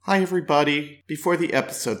Hi, everybody. Before the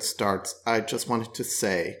episode starts, I just wanted to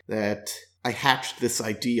say that I hatched this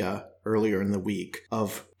idea earlier in the week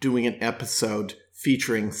of doing an episode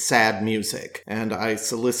featuring sad music, and I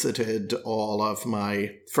solicited all of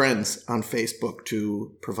my friends on Facebook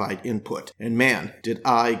to provide input. And man, did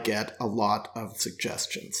I get a lot of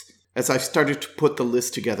suggestions. As I started to put the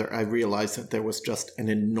list together, I realized that there was just an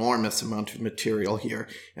enormous amount of material here,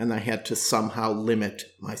 and I had to somehow limit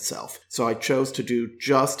myself. So I chose to do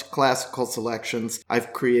just classical selections.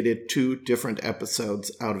 I've created 2 different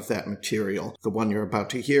episodes out of that material, the one you're about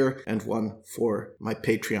to hear, and one for my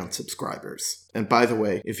Patreon subscribers. And by the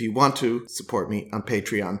way, if you want to support me on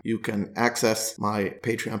Patreon, you can access my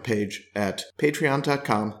Patreon page at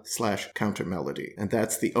patreon.com/countermelody. And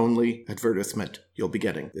that's the only advertisement you'll be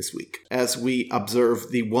getting this week. As we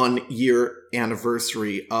observe the 1-year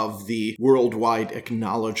anniversary of the worldwide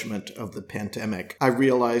acknowledgement of the pandemic, I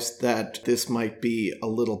realized that this might be a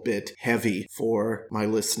little bit heavy for my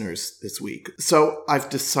listeners this week. So I've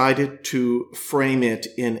decided to frame it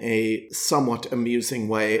in a somewhat amusing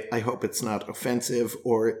way. I hope it's not offensive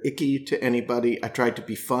or icky to anybody. I tried to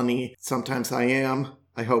be funny. Sometimes I am.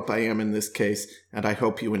 I hope I am in this case, and I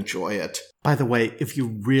hope you enjoy it. By the way, if you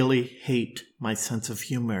really hate my sense of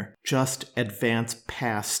humor, just advance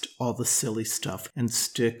past all the silly stuff and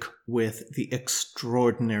stick with the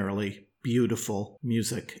extraordinarily beautiful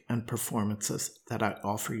music and performances that I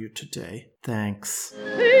offer you today. Thanks.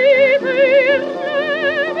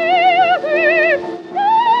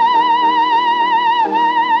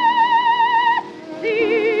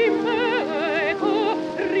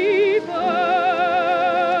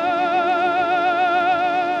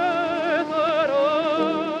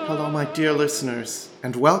 My dear listeners,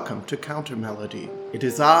 and welcome to Counter Melody. It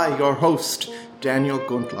is I, your host, Daniel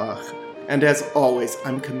Gundlach, and as always,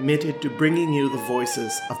 I'm committed to bringing you the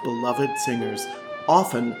voices of beloved singers,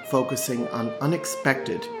 often focusing on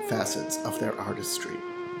unexpected facets of their artistry.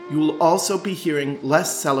 You will also be hearing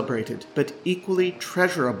less celebrated but equally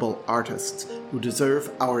treasurable artists who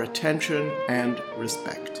deserve our attention and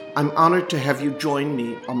respect. I'm honored to have you join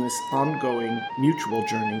me on this ongoing mutual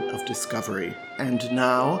journey of discovery. And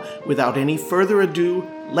now, without any further ado,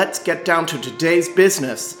 let's get down to today's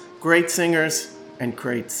business. Great singers and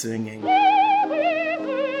great singing.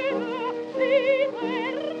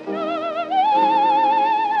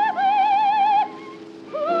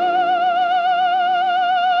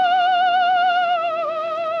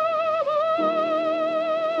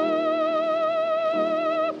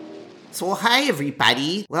 So hi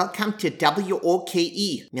everybody, welcome to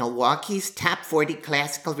WOKE, Milwaukee's top 40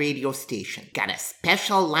 classical radio station. Got a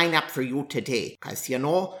special lineup for you today, cause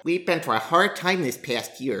we've been through a hard time this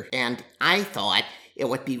past year, and I thought it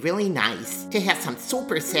would be really nice to have some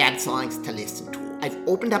super sad songs to listen to. I've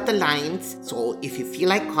opened up the lines, so if you feel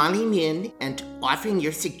like calling in and offering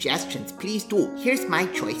your suggestions, please do. Here's my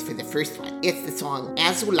choice for the first one. It's the song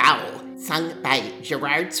Azulao, sung by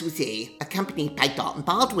Gerard Souzet, accompanied by Dalton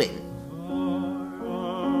Baldwin.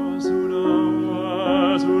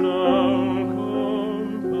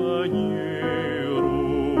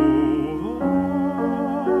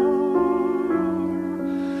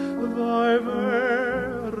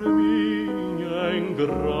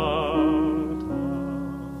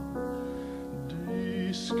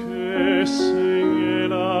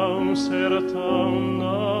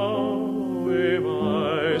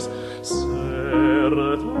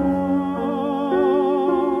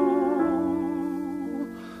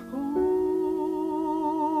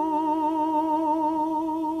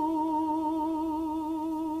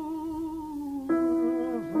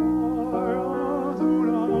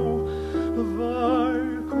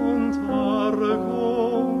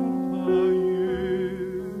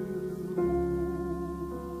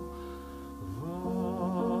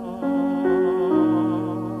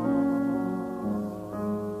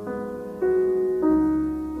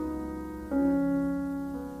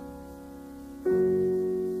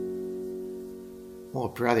 Oh,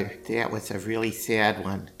 brother, that was a really sad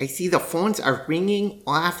one. I see the phones are ringing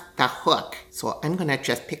off the hook, so I'm gonna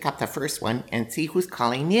just pick up the first one and see who's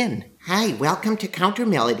calling in. Hi, welcome to Counter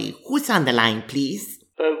Melody. Who's on the line, please?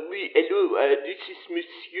 Oui, hello, this is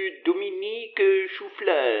Monsieur Dominique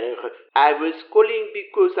Choufleur. I was calling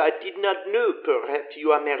because I did not know, perhaps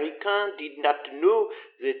you Americans did not know,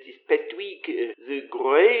 that this past week the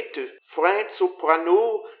great French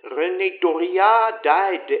soprano Renée Doria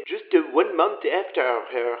died just 1 month after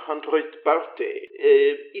her 100th birthday.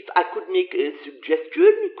 If I could make a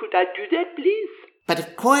suggestion, could I do that, please? But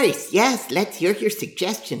of course, yes, let's hear your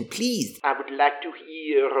suggestion, please. I would like to hear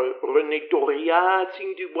hear René Doria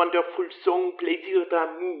sing the wonderful song Plaisir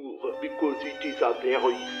d'amour, because it is a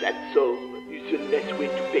very sad song. It's a nice way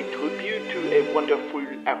to pay tribute to a wonderful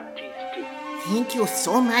artist. Thank you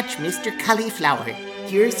so much, Mr. Cauliflower.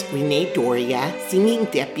 Here's René Doria singing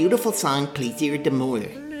that beautiful song, Plaisir d'amour.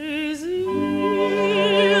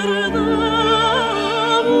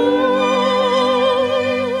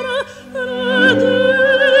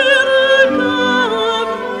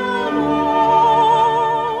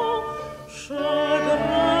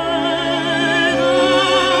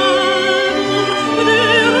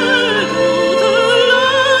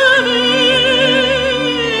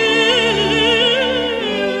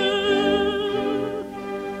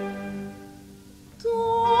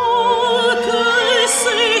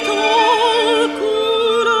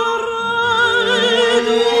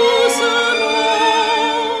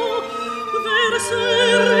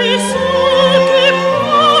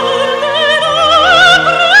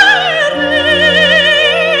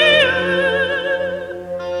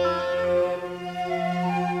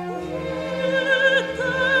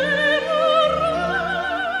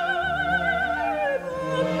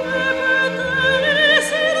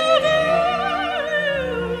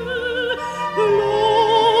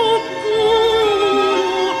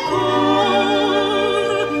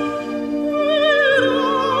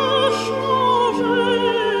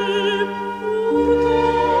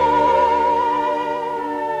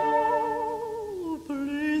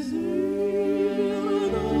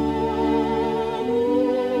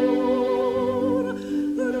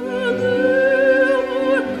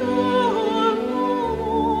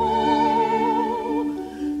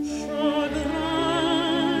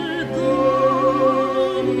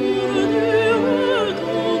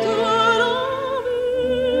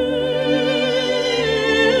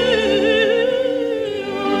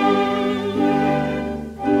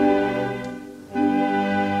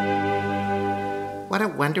 What a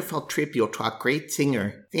wonderful tribute to a great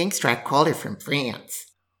singer. Thanks to our caller from France.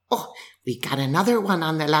 Oh, we got another one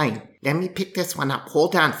on the line. Let me pick this one up.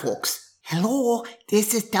 Hold on, folks. Hello,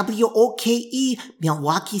 this is WOKE,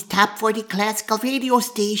 Milwaukee's top 40 classical radio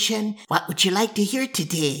station. What would you like to hear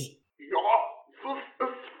today? Ja, this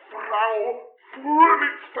is Frau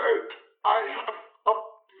Frühlingsfeld. I have a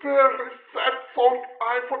very sad song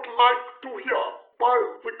I would like to hear by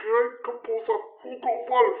the great composer Hugo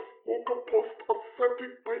Wolf, who composed a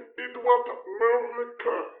setting by Eduard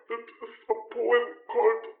Mörike. It is a poem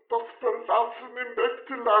called Das verlassene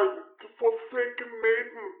Mägdelein, the forsaken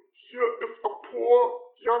maiden. Here is a poor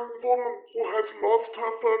young woman who has lost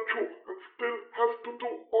her virtue and still has to do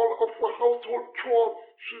all of the household chores.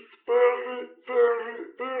 She's very, very,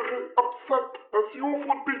 very upset, as you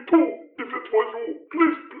would be too if it were you.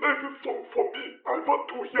 Please play this song for me. I want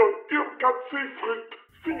to hear Irmgard Seefried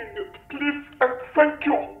singing it, please, and thank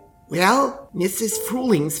you. Well, Mrs.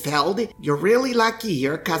 Frühlingsfeld, you're really lucky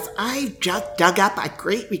here because I've just dug up a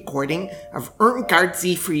great recording of Irmgard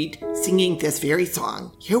Seefried singing this very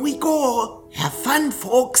song. Here we go. Have fun,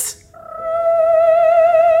 folks.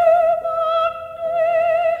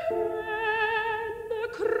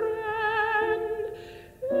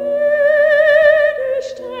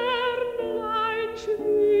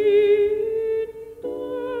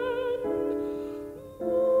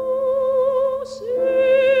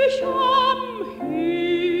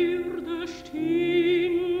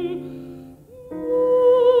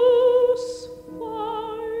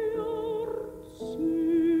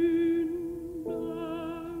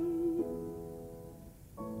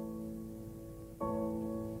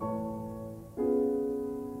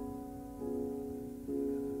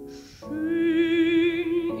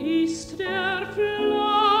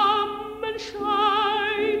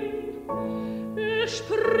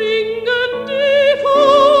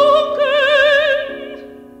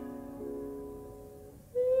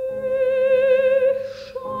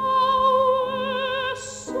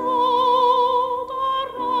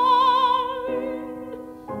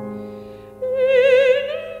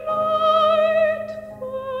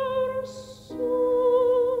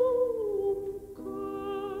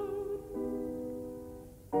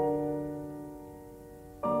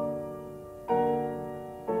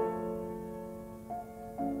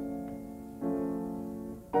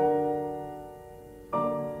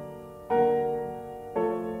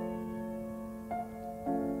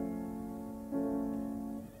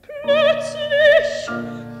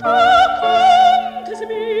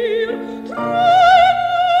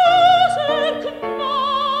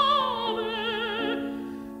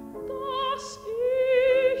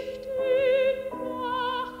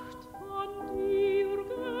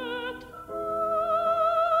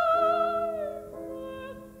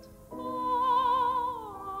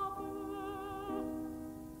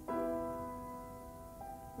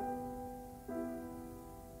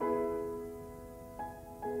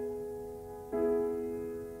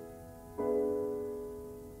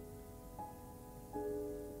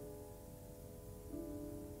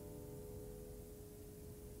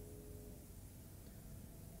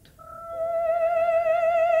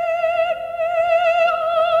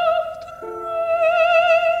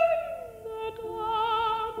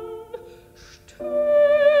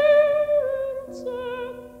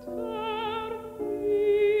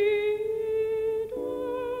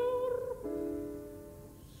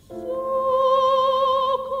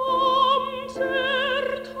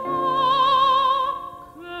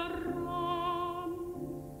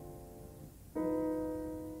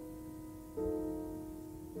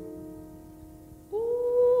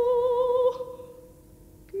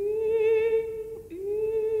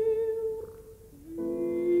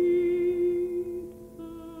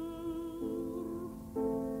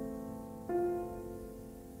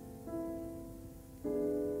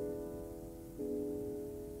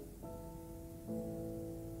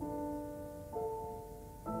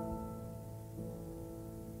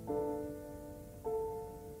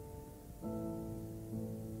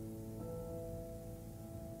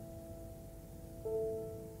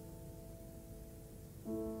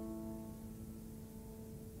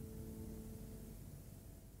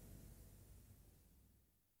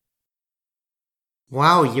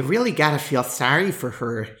 Wow, you really gotta feel sorry for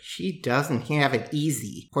her. She doesn't have it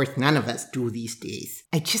easy. Of course, none of us do these days.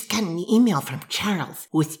 I just got an email from Charles,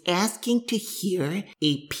 who's asking to hear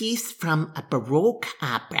a piece from a Baroque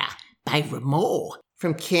opera by Rameau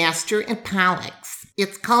from Castor and Pollux.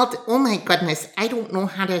 It's called, oh my goodness, I don't know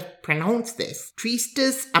how to pronounce this.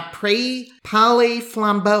 Tristes après Palais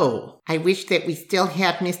Flambeau. I wish that we still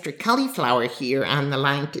had Mr. Cauliflower here on the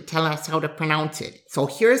line to tell us how to pronounce it. So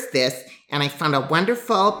here's this, and I found a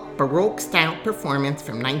wonderful Baroque-style performance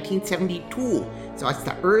from 1972. So it's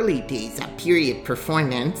the early days of period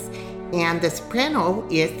performance. And the soprano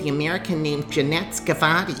is the American named Jeanette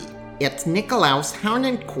Scavati. It's Nikolaus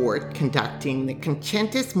Harnoncourt conducting the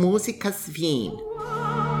Concentus Musicus Wien.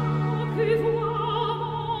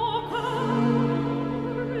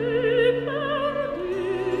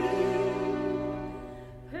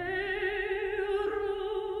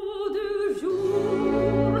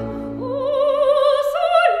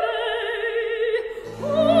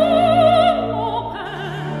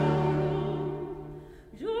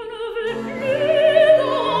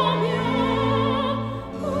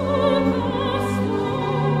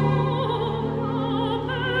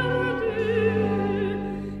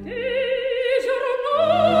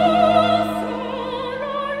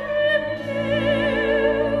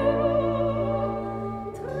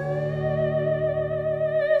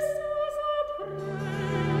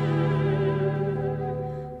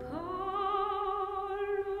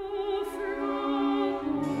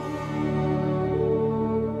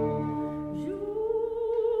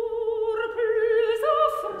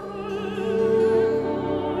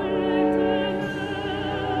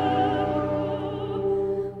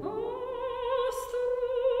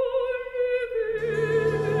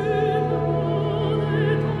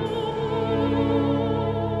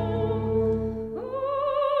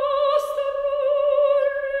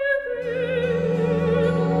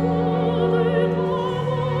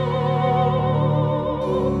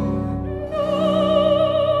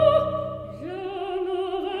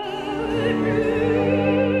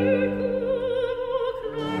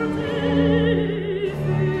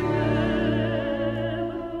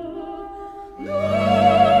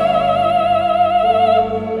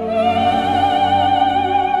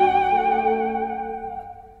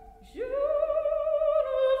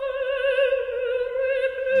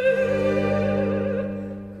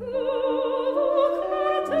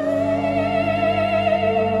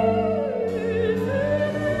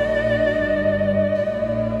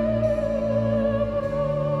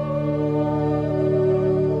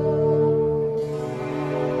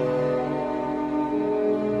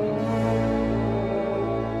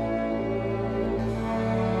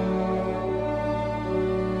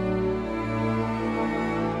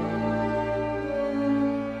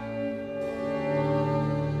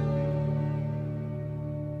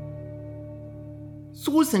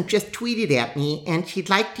 Susan just tweeted at me and she'd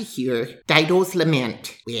like to hear Dido's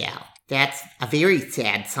Lament. Well, that's a very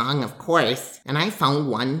sad song, of course, and I found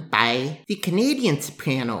one by the Canadian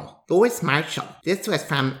soprano, Lois Marshall. This was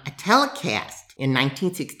from a telecast in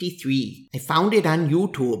 1963. I found it on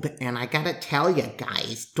YouTube, and I gotta tell you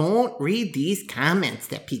guys, don't read these comments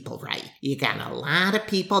that people write. You got a lot of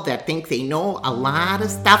people that think they know a lot of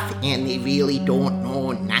stuff, and they really don't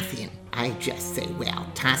know nothing. I just say, well,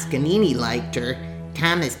 Toscanini liked her,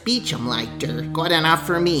 Thomas Beecham liked her, good enough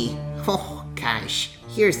for me. Oh, gosh.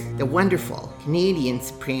 Here's the wonderful Canadian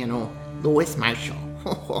soprano, Lois Marshall.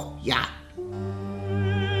 Oh, yeah.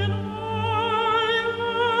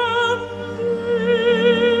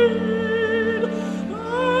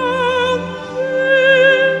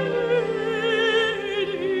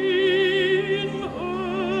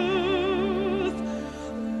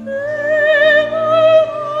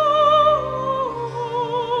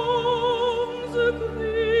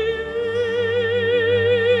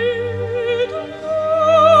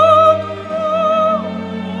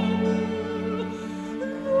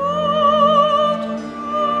 Oh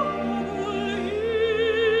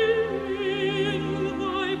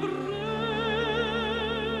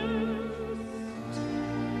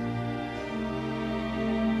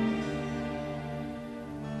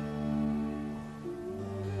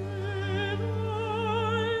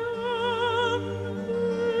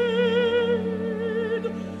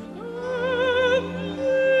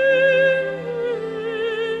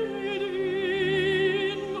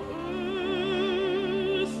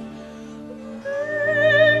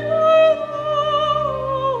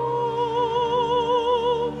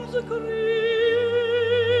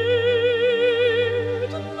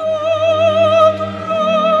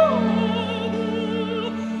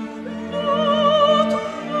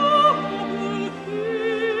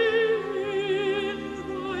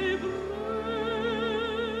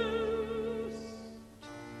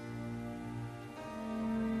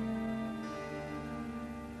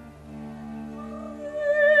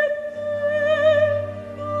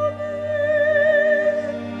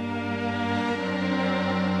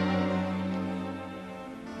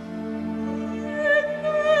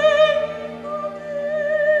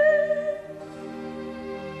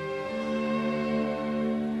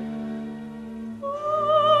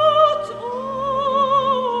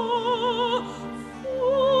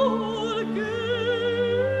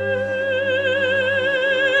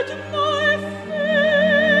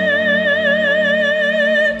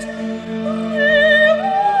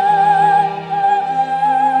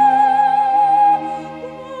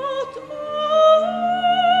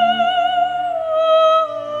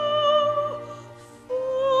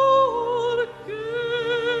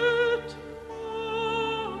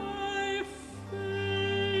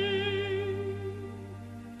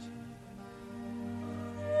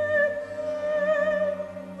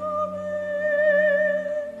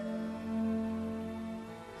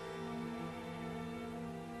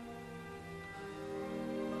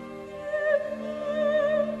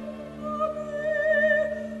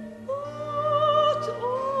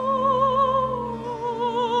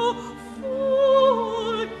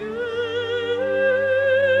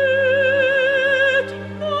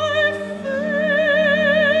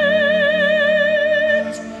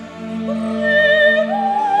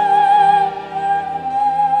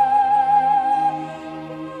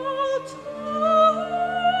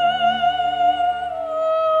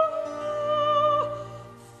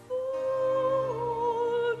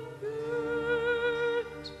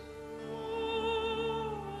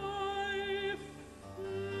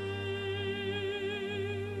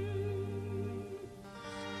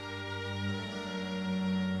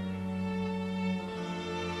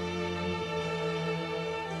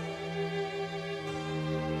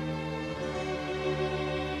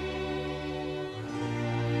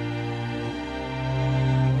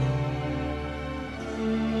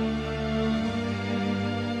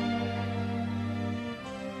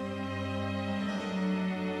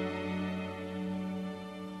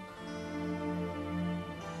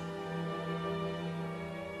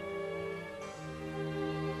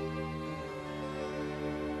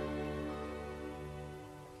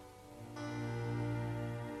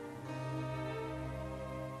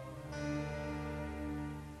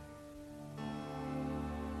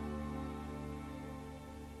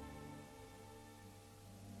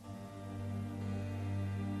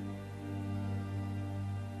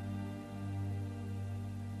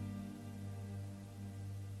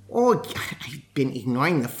Oh, I've been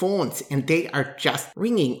ignoring the phones, and they are just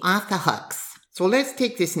ringing off the hooks. So let's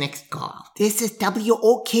take this next call. This is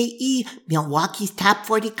WOKE, Milwaukee's top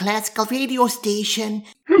 40 classical radio station.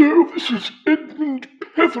 Hello, this is Edmund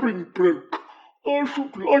Petheringbrink. I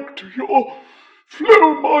should like to hear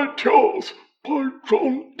Flow My Tears by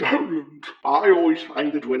John Dowland. I always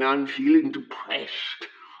find that when I'm feeling depressed,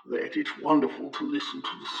 that it's wonderful to listen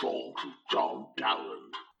to the songs of John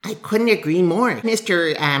Dowland. I couldn't agree more.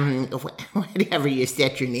 Mr. Whatever you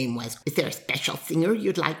said your name was. Is there a special singer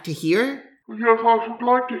you'd like to hear? Yes, I should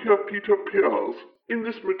like to hear Peter Pears. In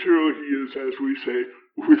this material he is, as we say,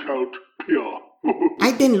 without peer.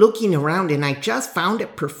 I've been looking around and I just found a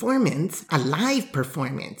live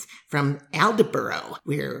performance from Aldeboro,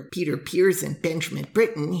 where Peter Pears and Benjamin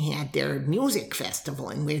Britten had their music festival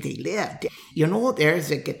and where they lived. You know, there's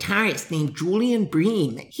a guitarist named Julian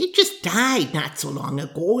Breen. He just died not so long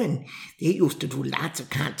ago, and they used to do lots of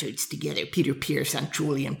concerts together, Peter Pears and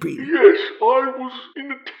Julian Breen. Yes, I was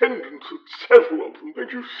in attendance at several of them.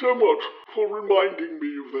 Thank you so much for reminding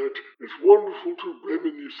me of that. It's wonderful to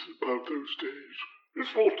reminisce about those days.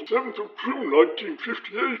 It's not the 7th of June,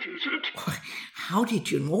 1958, is it? How did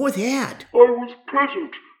you know that? I was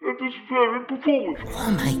present at this very performance.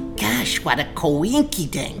 Oh my gosh, what a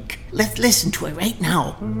coinky-dink. Let's listen to it right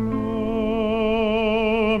now.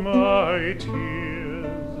 Oh, my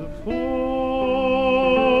tears fall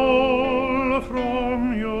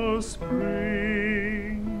from your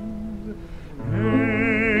spring,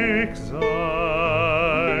 exile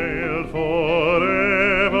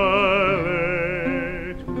forever,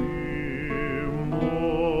 let me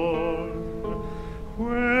mourn,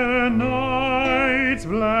 where night's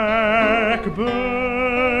blackbird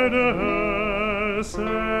her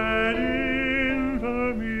sad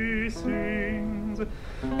infamy sings.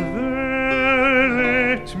 There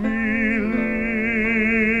let me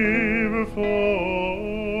live forlorn.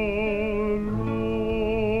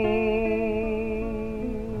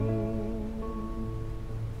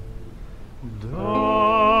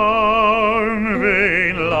 Down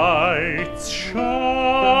vain lights shine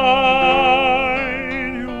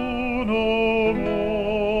you no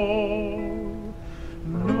more.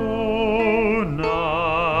 No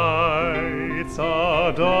nights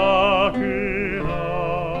are dark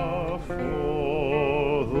enough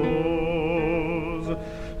for those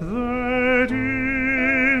that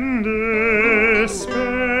in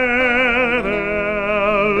despair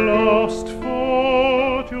their lost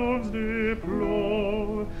fortunes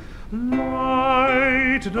deplore.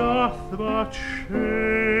 Light doth but shame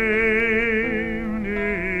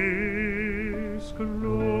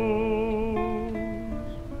disclose.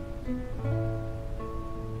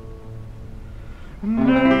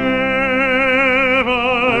 Never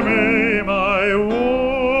may my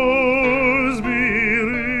woes be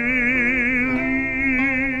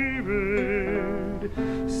relieved,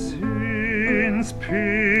 since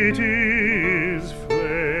pity is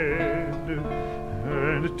fled,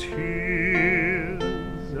 and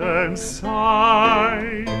tears and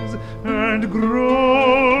sighs and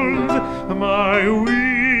groans my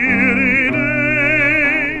weary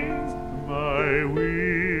days, my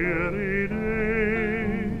weary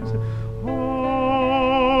days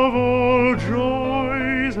of all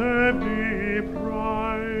joys have deprived.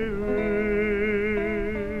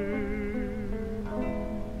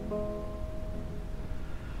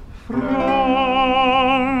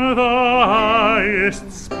 From the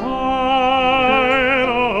highest spire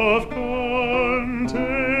of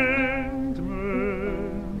contentment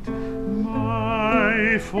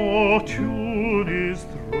my fortune is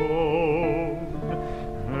thrown,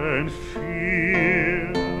 and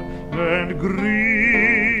fear and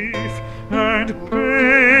grief and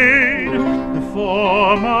pain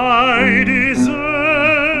for my deserts,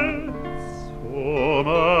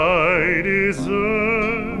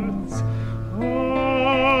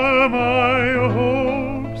 are my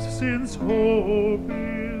hopes, since hope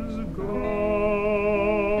is gone.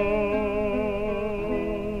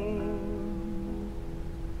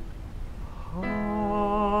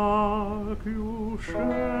 Hark, you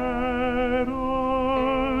shadows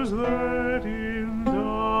that in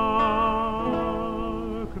darkness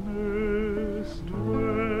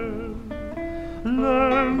dwell,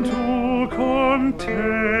 learn to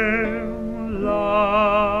contemn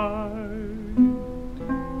light.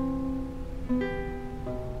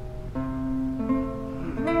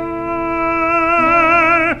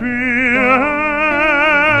 Happy,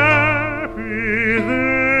 happy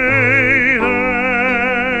they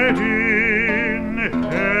that in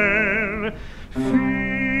hell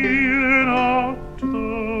feel not the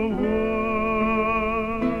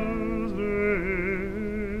world's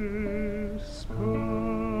end.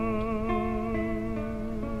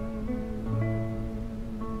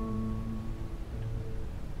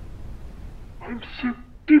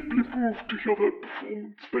 moved to hear that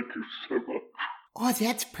performance. Thank you so much. Oh,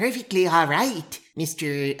 that's perfectly all right,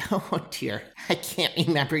 Mr. Oh, dear. I can't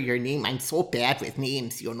remember your name. I'm so bad with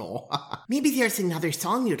names, you know. Maybe there's another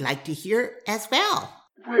song you'd like to hear as well.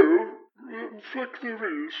 Well, in fact there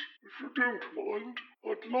is. If you don't mind,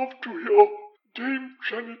 I'd love to hear Dame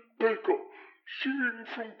Janet Baker singing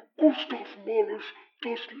from Gustav Mahler's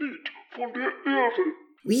Das Lied von der Erde.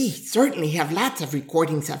 We certainly have lots of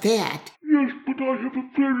recordings of that. Yes, but I have a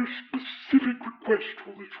very specific request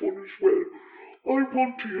for this one as well. I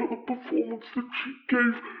want to hear the performance that she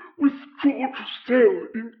gave with George Sell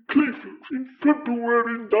in Cleveland in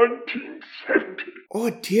February 1970. Oh,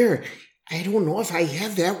 dear. I don't know if I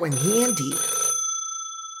have that one handy.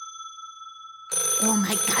 Oh,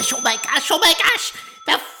 my gosh, oh, my gosh, oh, my gosh!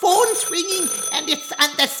 The phone's ringing, and it's on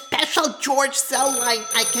the special George Sell line.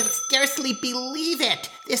 I can scarcely believe it.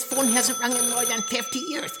 This phone hasn't rung in more than 50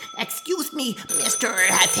 years. Excuse me, Mr.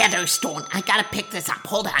 Featherstone. I gotta pick this up.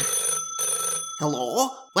 Hold on. Hello?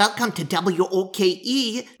 Welcome to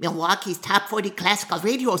WOKE, Milwaukee's top 40 classical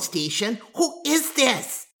radio station. Who is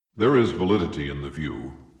this? There is validity in the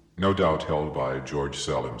view, no doubt held by George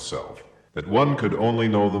Sell himself, that one could only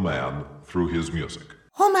know the man through his music.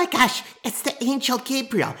 Oh my gosh, it's the angel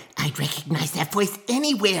Gabriel. I'd recognize that voice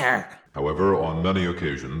anywhere. However, on many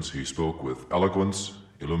occasions he spoke with eloquence,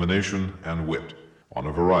 illumination, and wit on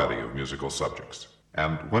a variety of musical subjects.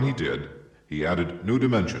 And when he did, he added new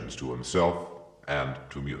dimensions to himself and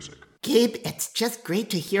to music. Gabe, it's just great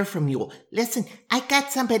to hear from you. Listen, I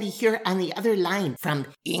got somebody here on the other line from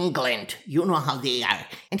England. You know how they are.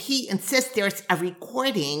 And he insists there's a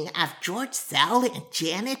recording of George Sell and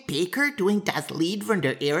Janet Baker doing Das Lied von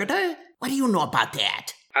der Erde. What do you know about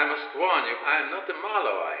that? I must warn you, I am not a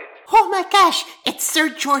Mahlerite. Oh my gosh, it's Sir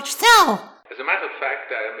George Sell. As a matter of fact,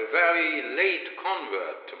 I am a very late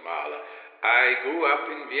convert to Mahler. I grew up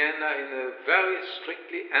in Vienna in a very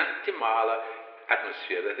strictly anti-Mahler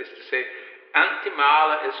atmosphere. That is to say,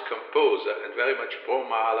 anti-Mahler as composer and very much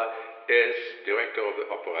pro-Mahler as director of the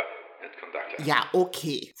opera and conductor. Yeah,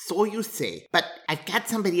 okay, so you say. But I've got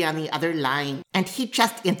somebody on the other line, and he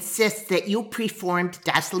just insists that you performed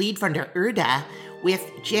Das Lied von der Erde with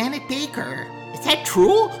Janet Baker. Is that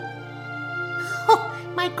true?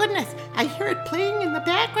 Oh, my goodness, I hear it playing in the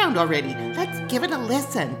background already. Let's give it a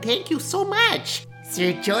listen. Thank you so much.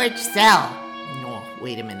 Sir George Sell. No,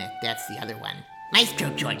 wait a minute, that's the other one. Maestro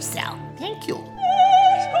George Sell. Thank you.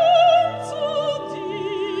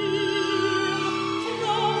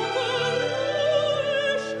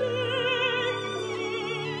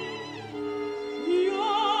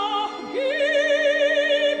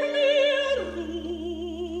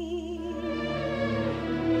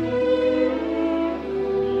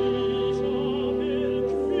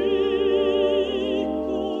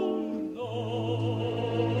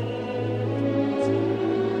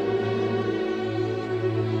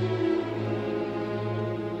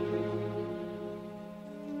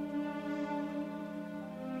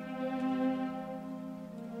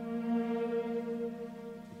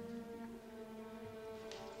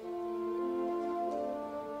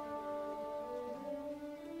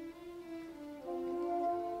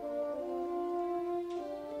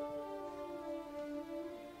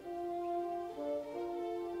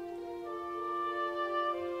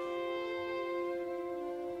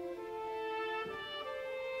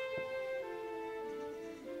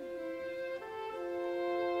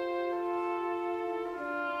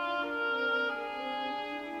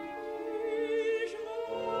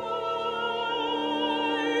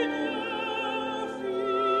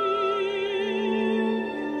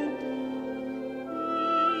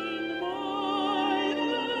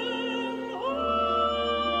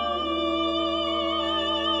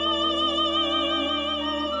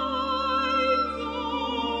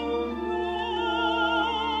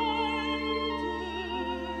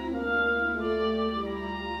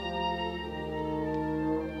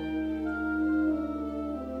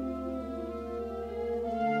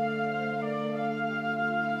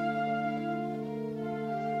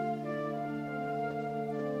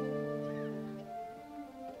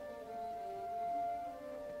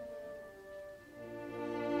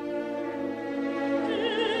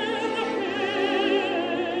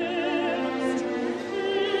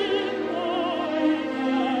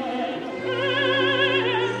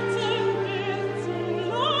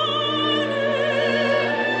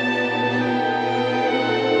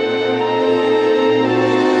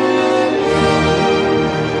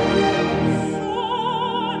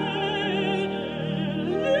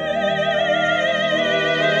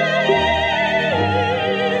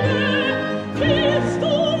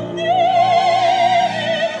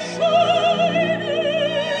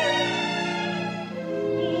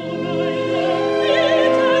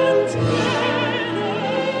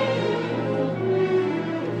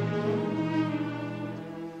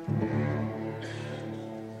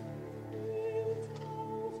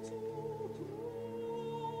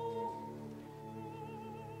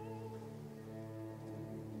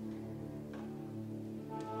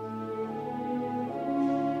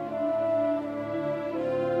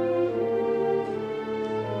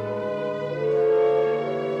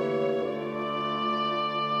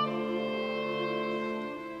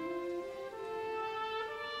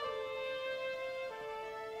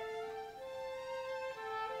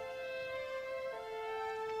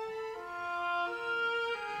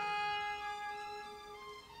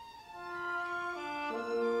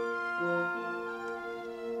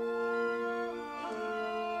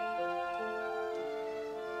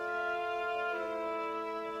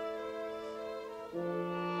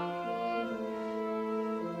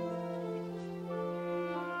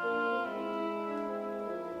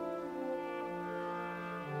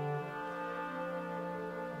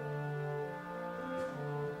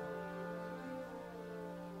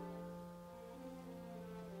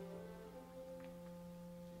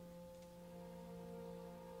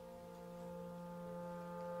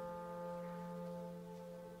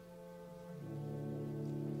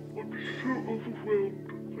 so overwhelmed.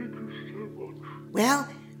 Thank you so much. Well,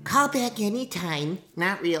 call back anytime.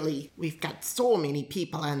 Not really. We've got so many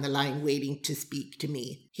people on the line waiting to speak to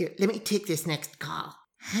me. Here, let me take this next call.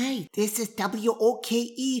 Hi, this is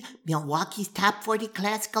WOKE, Milwaukee's top 40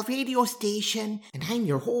 classical radio station, and I'm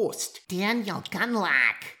your host, Daniel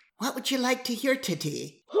Gunlock. What would you like to hear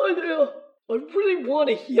today? Hi there. I really want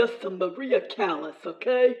to hear some Maria Callas,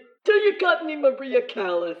 okay? Do you got any Maria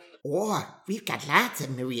Callas? Oh, we've got lots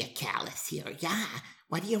of Maria Callas here, yeah.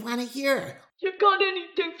 What do you want to hear? You got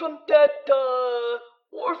anything from that,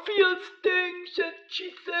 Orpheus thing that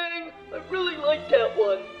she sang? I really like that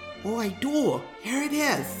one. Oh, I do. Here it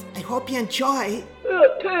is. I hope you enjoy. Yeah,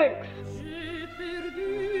 thanks.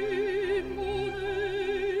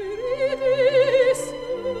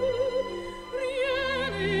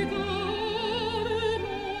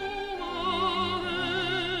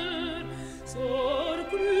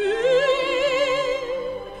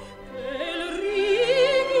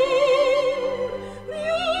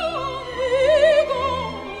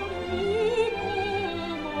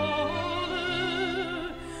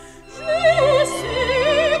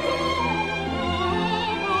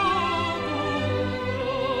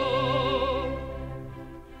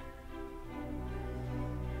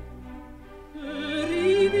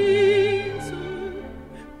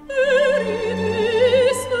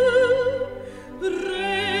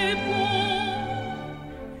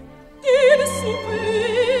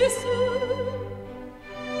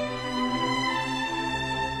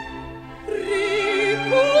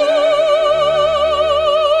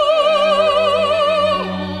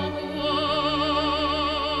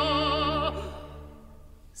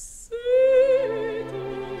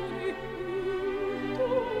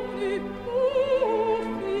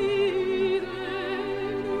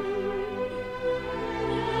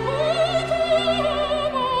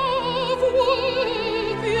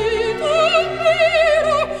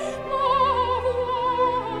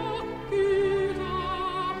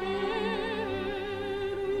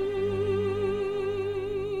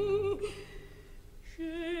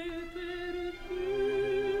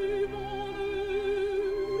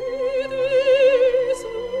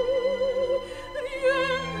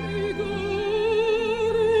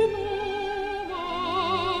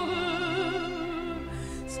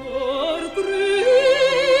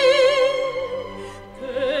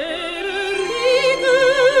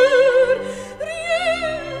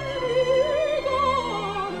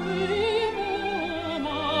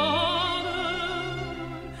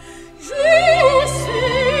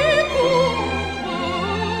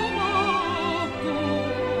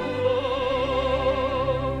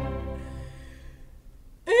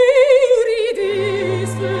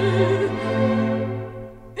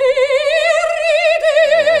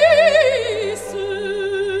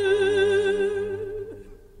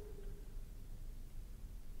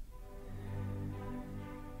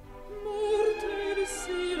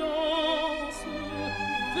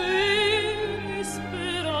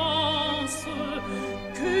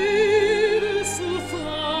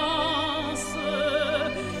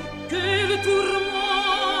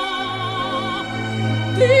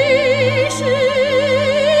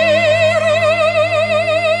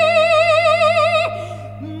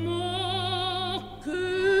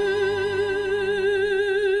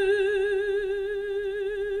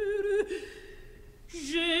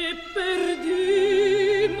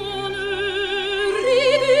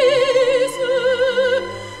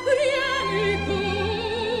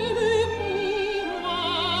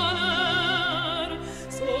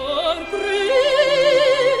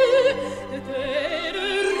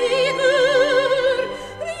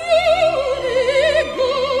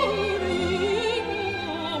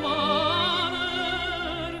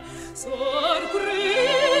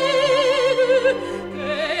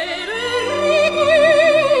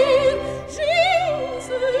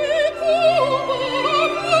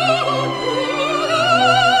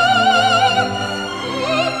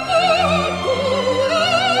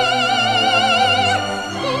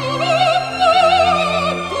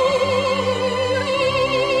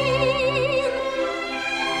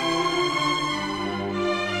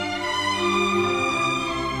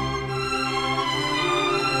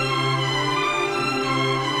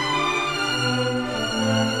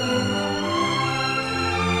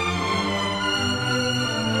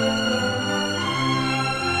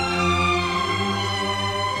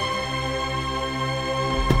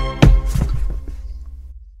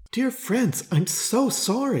 Dear friends, I'm so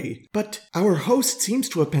sorry, but our host seems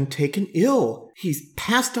to have been taken ill. He's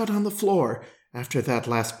passed out on the floor after that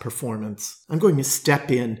last performance. I'm going to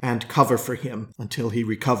step in and cover for him until he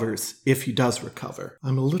recovers, if he does recover.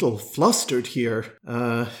 I'm a little flustered here.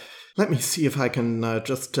 Let me see if I can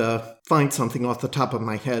just find something off the top of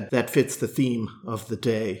my head that fits the theme of the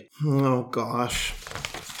day. Oh, gosh.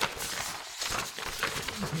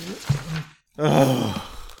 Let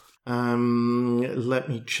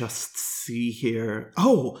me just see here.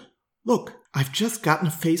 Oh, look, I've just gotten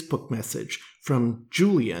a Facebook message from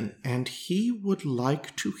Julian, and he would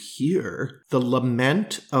like to hear The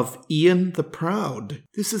Lament of Ian the Proud.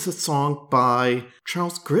 This is a song by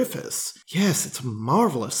Charles Griffiths. Yes, it's a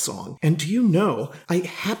marvelous song. And do you know, I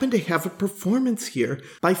happen to have a performance here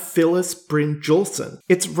by Phyllis Brynjolfsson.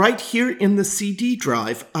 It's right here in the CD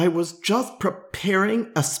drive. I was just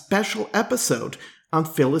preparing a special episode on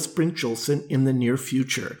Phyllis Brynjolfsson in the near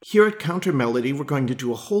future. Here at Counter Melody, we're going to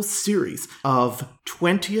do a whole series of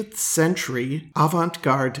 20th century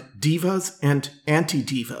avant-garde divas and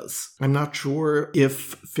anti-divas. I'm not sure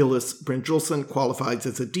if Phyllis Brynjolfsson qualifies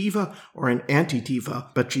as a diva or an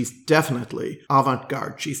anti-diva, but she's definitely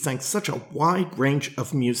avant-garde. She sang such a wide range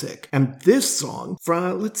of music. And this song,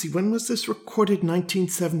 let's see, when was this recorded?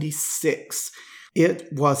 1976.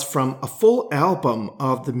 It was from a full album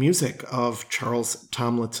of the music of Charles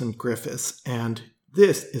Tomlinson Griffiths, and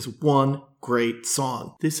this is one great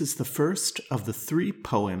song. This is the first of the 3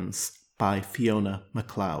 poems by Fiona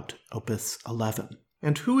MacLeod, Opus 11.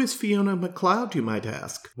 And who is Fiona MacLeod, you might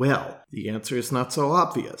ask? Well, the answer is not so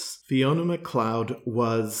obvious. Fiona MacLeod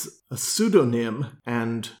was a pseudonym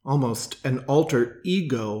and almost an alter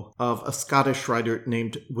ego of a Scottish writer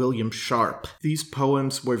named William Sharp. These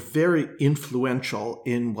poems were very influential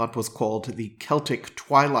in what was called the Celtic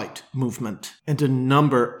Twilight movement, and a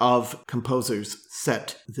number of composers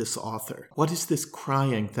set this author. What is this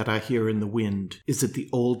crying that I hear in the wind? Is it the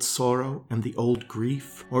old sorrow and the old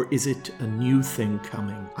grief, or is it a new thing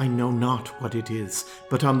coming? I know not what it is,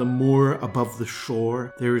 but on the moor above the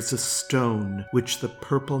shore there is a stone which the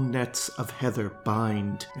purple nets of heather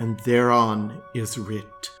bind, and thereon is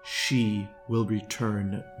writ, she will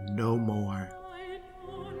return no more.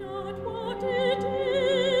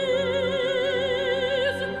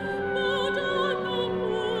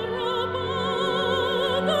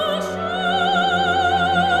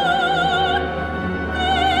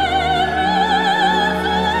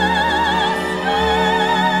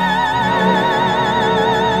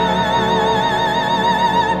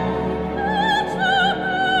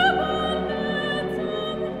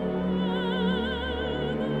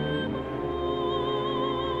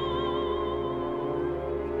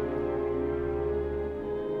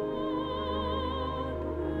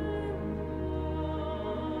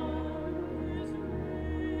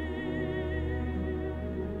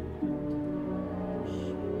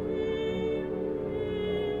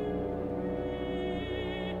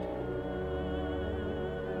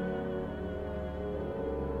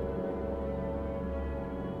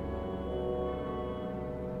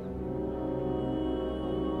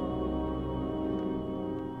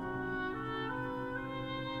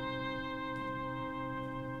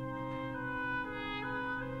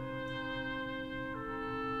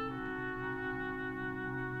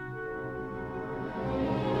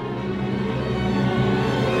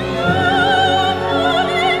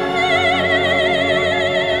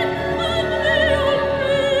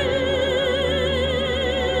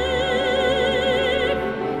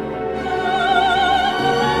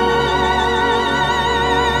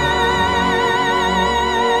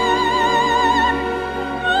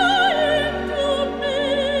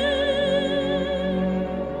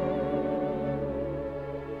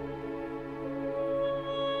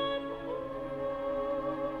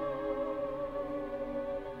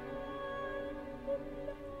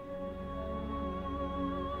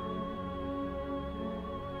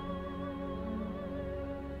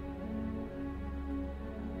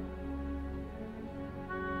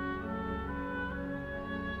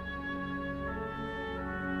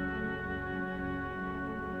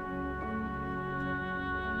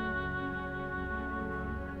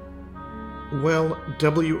 Well,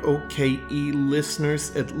 WOKE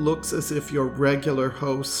listeners, it looks as if your regular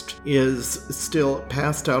host is still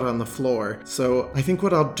passed out on the floor. So I think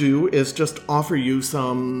what I'll do is just offer you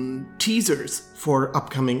some teasers for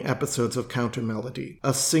upcoming episodes of Counter Melody.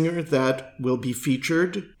 A singer that will be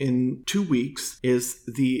featured in 2 weeks is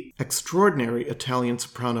the extraordinary Italian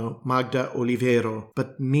soprano Magda Olivero.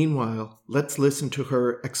 But meanwhile, let's listen to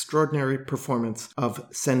her extraordinary performance of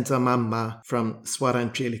Senza Mamma from Suor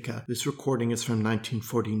Angelica. This recording is from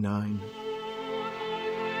 1949.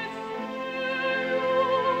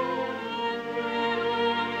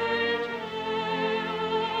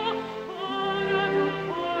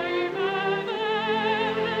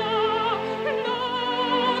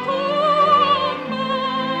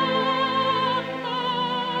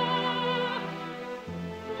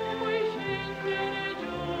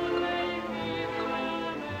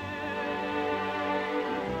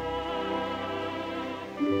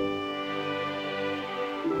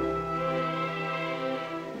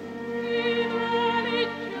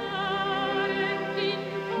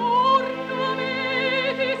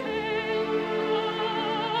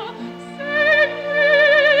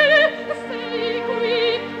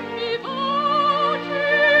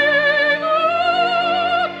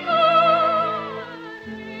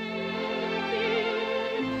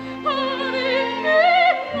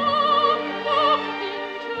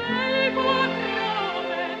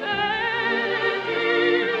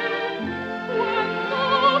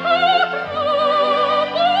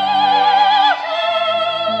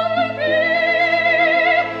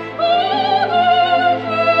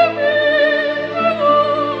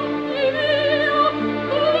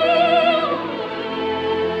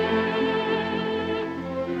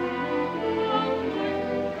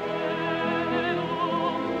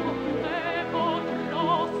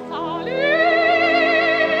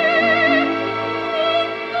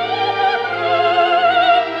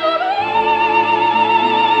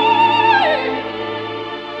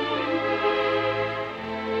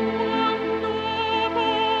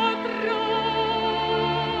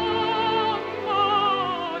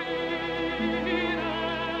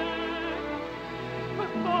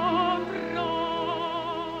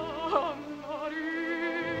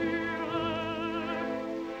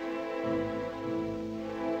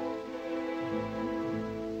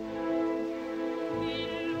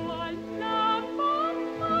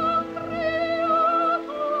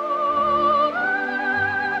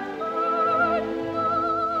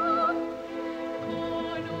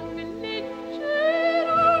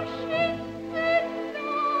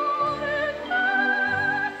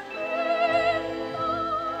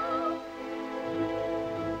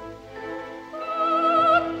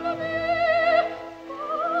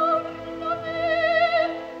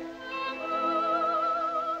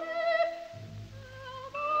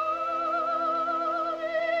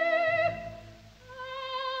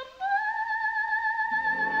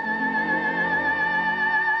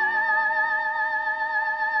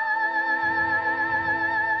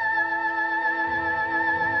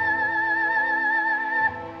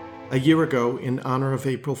 A year ago, in honor of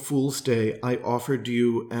April Fool's Day, I offered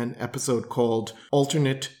you an episode called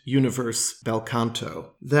Alternate Universe Bel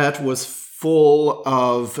Canto. That was full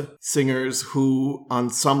of singers who, on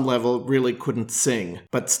some level, really couldn't sing,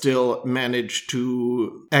 but still managed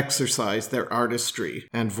to exercise their artistry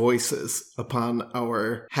and voices upon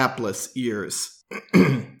our hapless ears.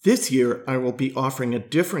 This year, I will be offering a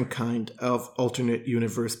different kind of alternate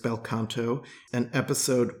universe bel canto, an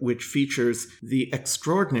episode which features the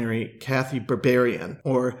extraordinary Kathy Berberian,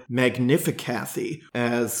 or Magnificathy,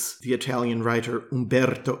 as the Italian writer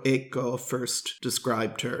Umberto Eco first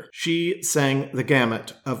described her. She sang the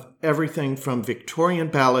gamut of everything from Victorian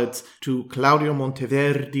ballads to Claudio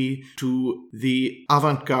Monteverdi to the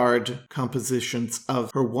avant-garde compositions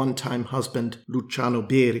of her one-time husband Luciano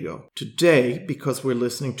Berio. Today, because we're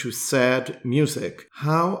listening to sad music,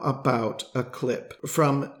 how about a clip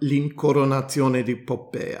from L'Incoronazione di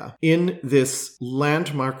Poppea? In this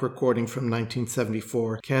landmark recording from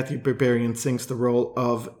 1974, Kathy Berberian sings the role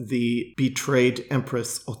of the betrayed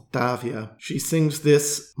Empress Ottavia. She sings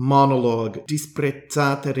this monologue,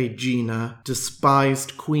 Disprezzata Regina,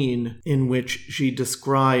 despised queen, in which she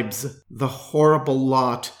describes the horrible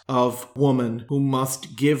lot of woman who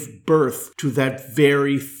must give birth to that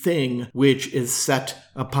very thing which is set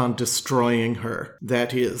upon destroying her.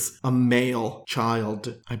 That is, a male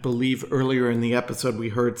child. I believe earlier in the episode we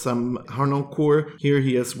heard some Harnoncourt. Here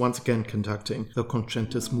he is once again conducting the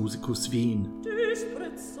Concertus Musicus Wien.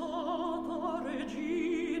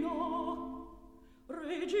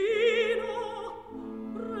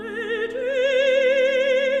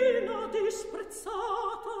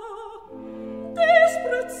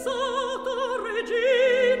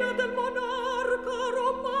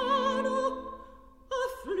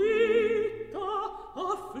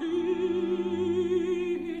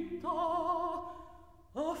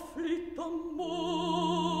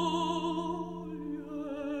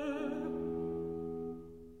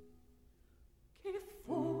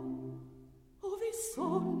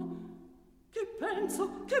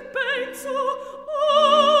 Che penso,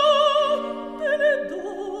 oh, delle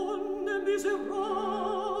donne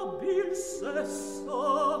miserabil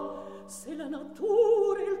sesso, se la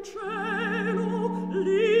natura e il cielo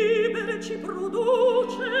libere ci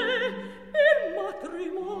produce, il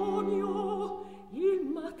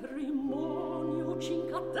matrimonio ci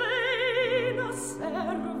incatena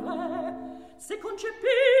serve, se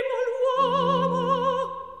concepimo l'uomo,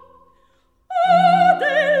 oh,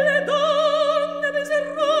 delle donne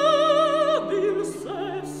miserabil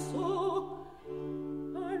sesso,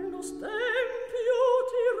 al nos tempio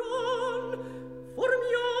tiran,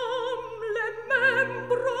 formiam le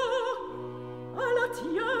membra,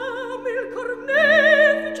 alatiam il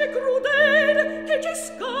carnefice crudele che ci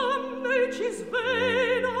scanna e ci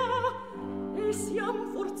svena, e siam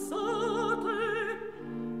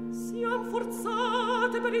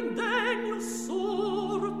forzate per indegno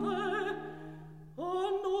sorte a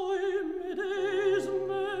noi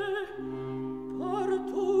medesme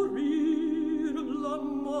partorir la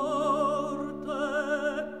morte.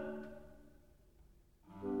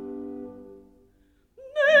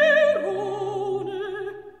 Nerone,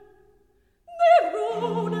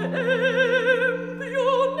 empio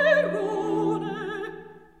Nerone,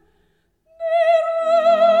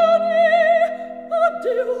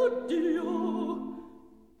 oddio,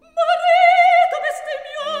 marito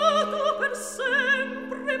bestemmiato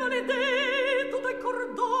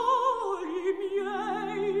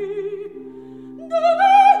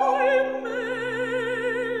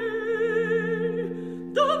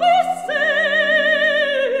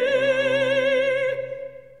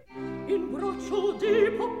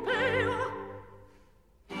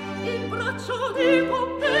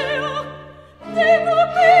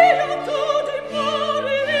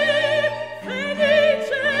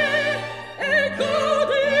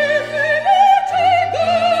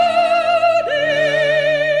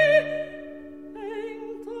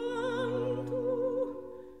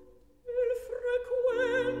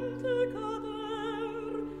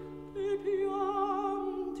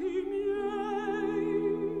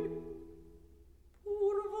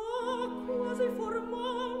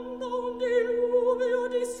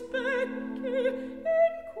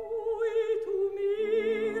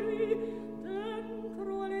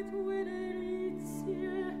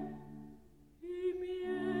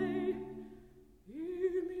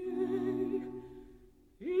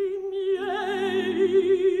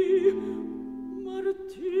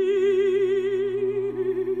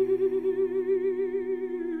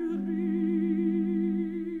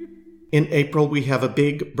In April, we have a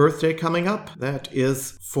big birthday coming up. That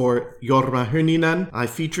is for Jorma Hyninen. I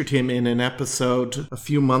featured him in an episode a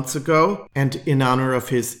few months ago, and in honor of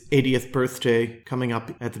his 80th birthday coming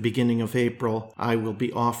up at the beginning of April, I will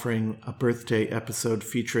be offering a birthday episode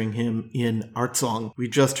featuring him in Art Song. We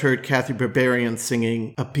just heard Kathy Berberian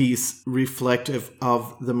singing a piece reflective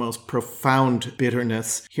of the most profound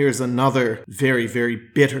bitterness. Here's another very, very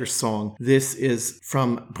bitter song. This is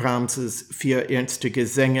from Brahms's Vier Ernste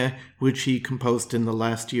Gesänge, which he composed in the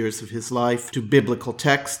last years of his life to biblical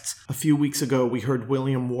texts. A few weeks ago, we heard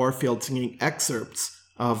William Warfield singing excerpts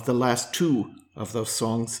of the last two of those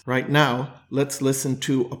songs. Right now, let's listen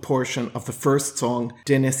to a portion of the first song,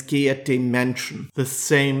 Den es geht den Menschen. The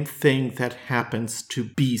same thing that happens to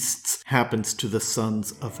beasts happens to the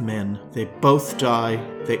sons of men. They both die,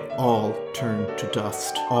 they all turn to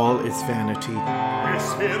dust. All is vanity.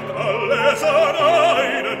 Es wird alles an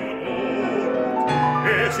einen Ort,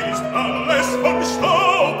 es ist alles von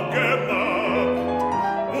Staub gemacht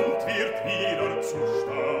und wird wieder zu Staub.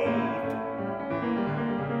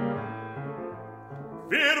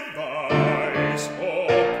 Wer weiß, ob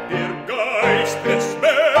der Geist des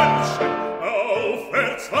Menschen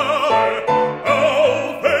auferzahre,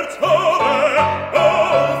 auferzahre,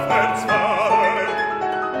 auferzahre.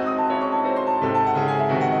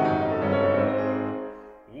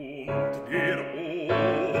 Und der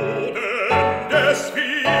Boden des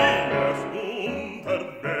Viehers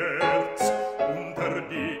unterwärts, unter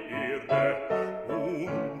die Erde,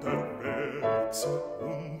 unterwärts,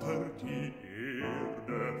 unter die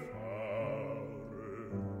Erde fahre.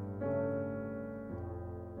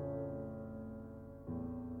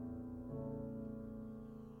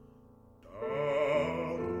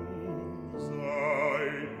 Darum sei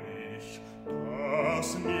ich, dass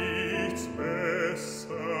nichts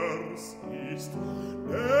Besseres ist,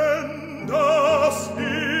 denn dass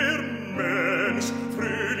der Mensch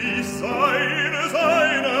fröhlich seiner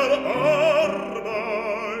Arbeit,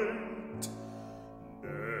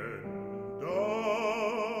 denn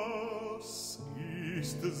das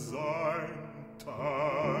ist sein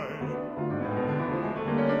Teil.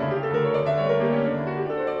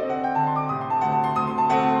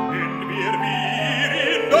 Wenn wir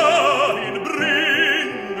ihn dahin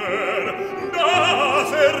bringen,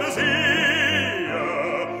 dass sehe,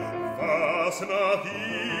 was nach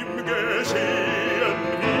ihm geschehen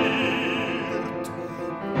wird,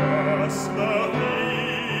 was nach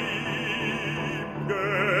ihm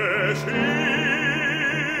geschehen wird.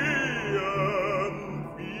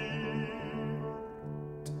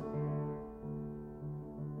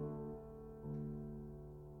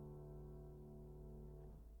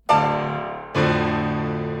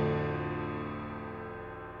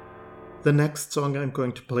 The next song I'm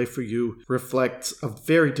going to play for you reflects a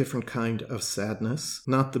very different kind of sadness.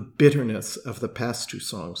 Not the bitterness of the past two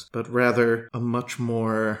songs, but rather a much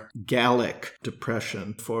more Gallic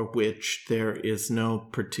depression for which there is no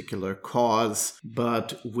particular cause,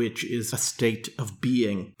 but which is a state of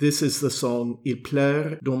being. This is the song Il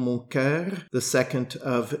pleure dans mon cœur, the second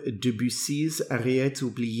of Debussy's Ariets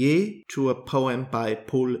oubliées, to a poem by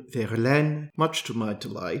Paul Verlaine, much to my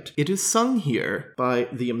delight. It is sung here by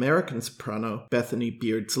the American soprano Bethany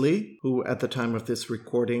Beardsley, who at the time of this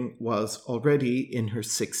recording was already in her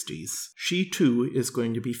 60s. She too is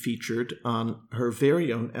going to be featured on her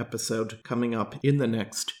very own episode coming up in the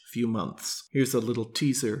next few months. Here's a little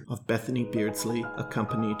teaser of Bethany Beardsley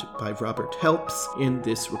accompanied by Robert Helps in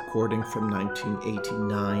this recording from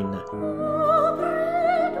 1989. Oh,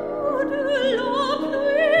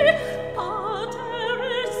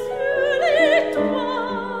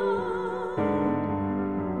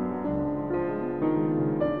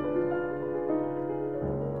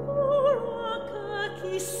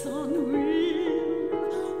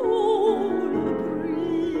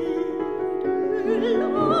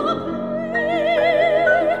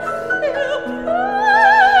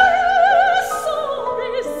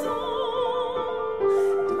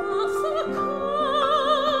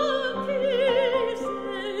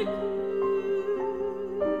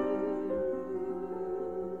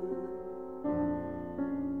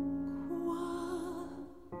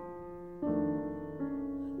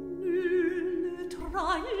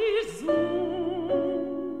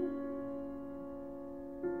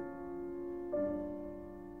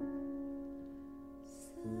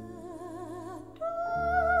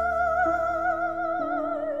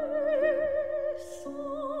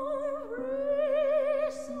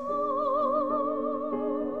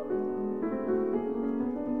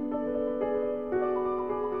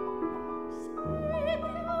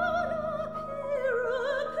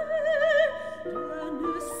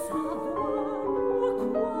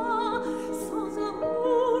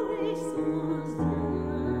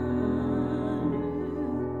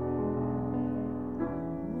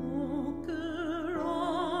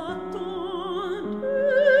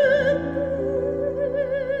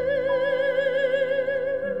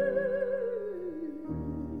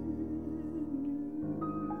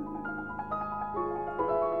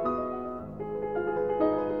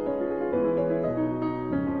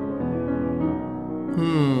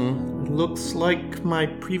 Looks like my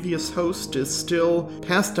previous host is still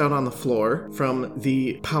passed out on the floor from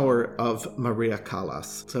the power of Maria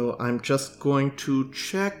Callas. So I'm just going to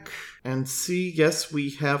check and see. Yes, we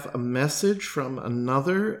have a message from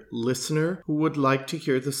another listener who would like to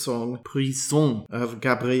hear the song Prison of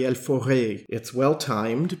Gabriel Fauré. It's well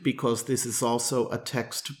timed because this is also a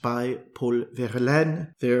text by Paul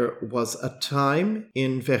Verlaine. There was a time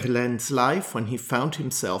in Verlaine's life when he found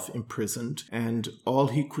himself imprisoned and all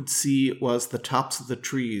he could see was the tops of the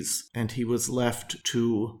trees, and he was left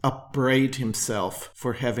to upbraid himself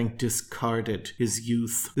for having discarded his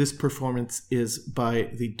youth. This performance is by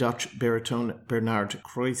the Dutch baritone Bernard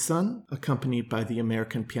Croissant, accompanied by the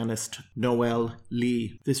American pianist Noel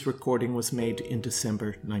Lee. This recording was made in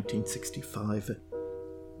December 1965.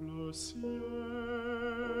 Le ciel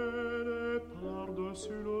est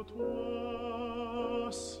par-dessus le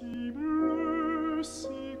toit, si bleu, si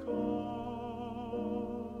calme.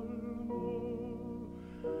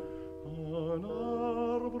 Un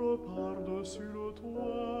arbre par-dessus le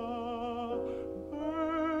toit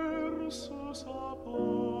berce sa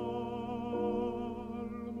palme.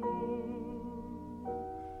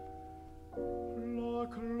 La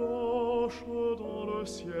cloche dans le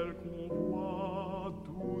ciel qu'on voit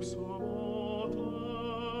doucement teinte.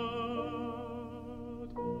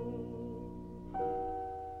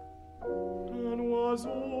 Un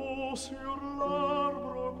oiseau sur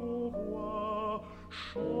l'arbre qu'on voit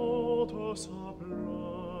chante sa plainte.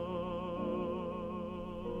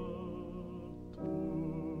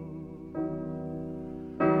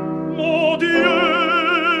 Mon Dieu,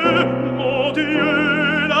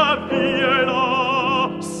 la vie est là,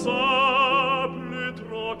 simple et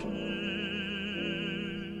tranquille.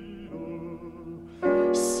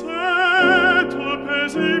 Cette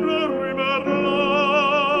paisible rumeur-là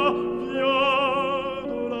vient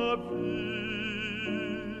de la ville.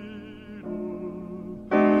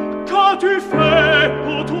 Qu'as-tu fait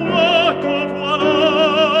pour toi que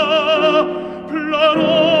voilà,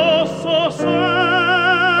 pleurant sans cesse?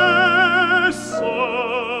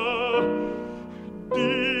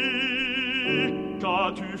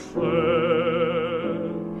 Qu'as-tu fait,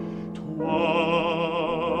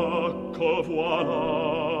 toi que voilà,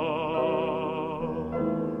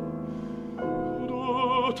 de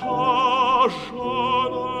ta jeunesse?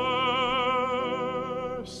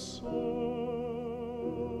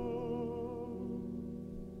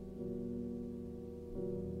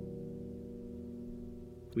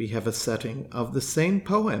 We have a setting of the same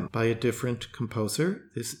poem by a different composer.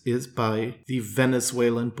 This is by the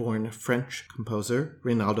Venezuelan-born French composer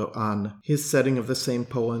Reynaldo Hahn. His setting of the same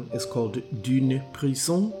poem is called D'une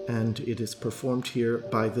Prison, and it is performed here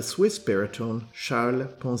by the Swiss baritone Charles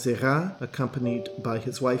Ponzera, accompanied by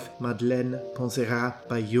his wife Madeleine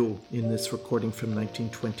Ponzera-Bayot in this recording from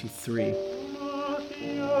 1923.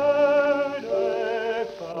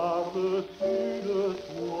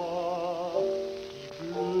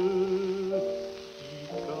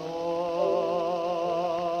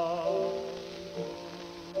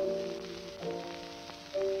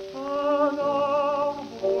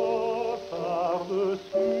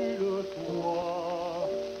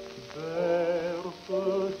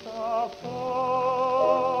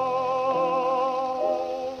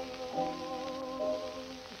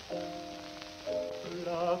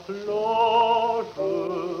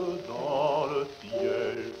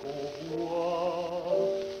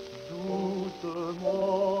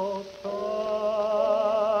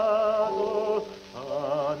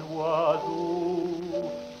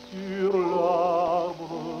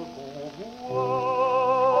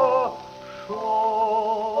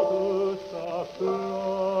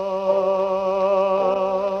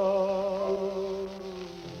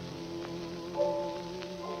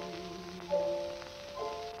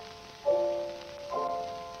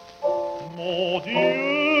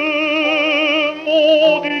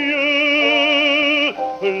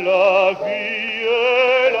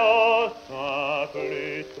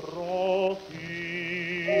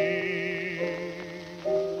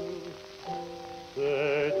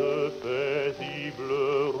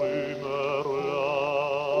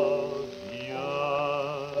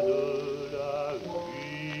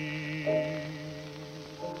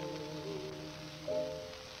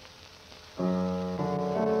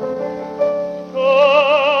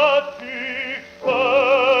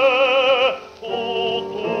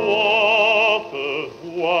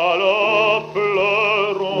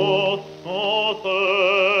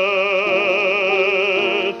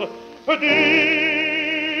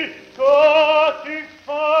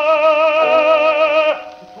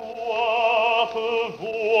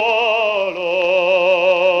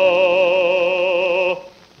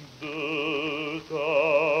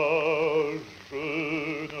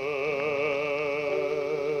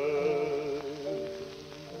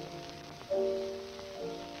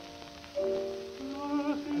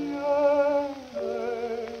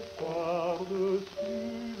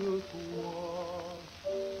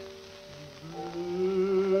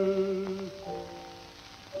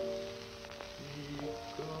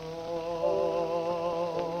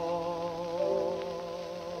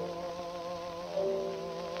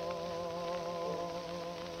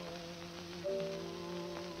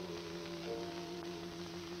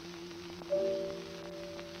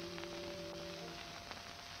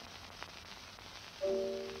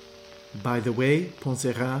 By the way,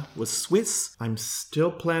 Pontserrat was Swiss. I'm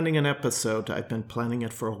still planning an episode, I've been planning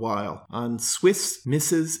it for a while, on Swiss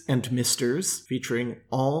Mrs. and Misters, featuring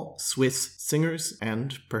all Swiss singers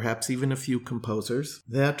and perhaps even a few composers.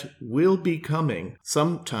 That will be coming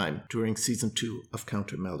sometime during Season 2 of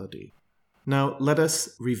Counter Melody. Now, let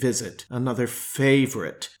us revisit another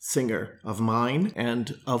favorite singer of mine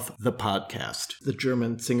and of the podcast, the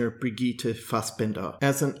German singer Brigitte Fassbender.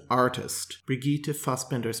 As an artist, Brigitte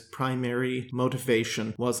Fassbender's primary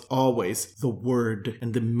motivation was always the word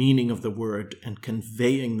and the meaning of the word and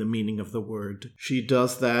conveying the meaning of the word. She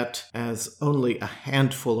does that as only a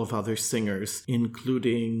handful of other singers,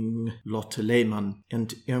 including Lotte Lehmann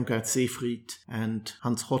and Irmgard Seefried and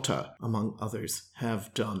Hans Hotter, among others,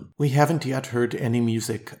 have done. We haven't yet heard any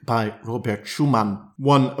music by Robert Schumann,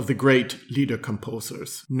 one of the great lieder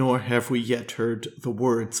composers, nor have we yet heard the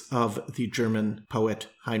words of the German poet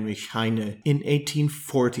Heinrich Heine. In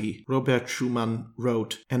 1840, Robert Schumann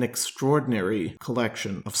wrote an extraordinary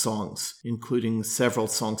collection of songs, including several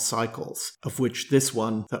song cycles, of which this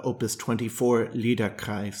one, the Opus 24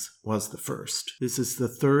 Liederkreis, was the first. This is the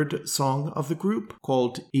third song of the group,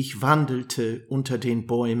 called Ich wandelte unter den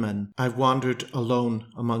Bäumen. I wandered alone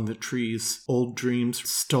among the trees. Old dreams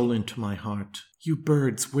stole into my heart. You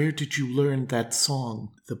birds, where did you learn that song?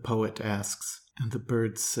 The poet asks. And the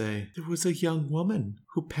birds say, there was a young woman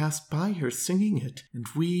who passed by her singing it, and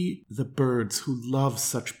we, the birds who love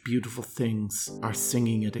such beautiful things, are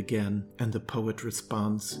singing it again. And the poet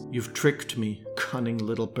responds, you've tricked me, cunning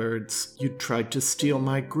little birds. You tried to steal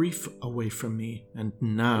my grief away from me, and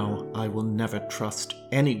now I will never trust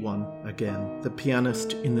anyone again. The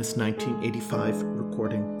pianist in this 1985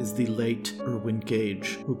 recording is the late Irwin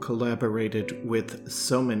Gage, who collaborated with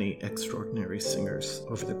so many extraordinary singers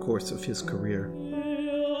over the course of his career.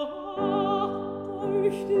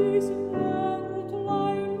 Durch diesen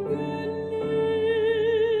Erdlein gelehret,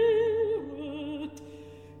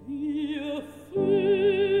 ihr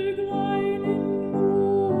Vöglein in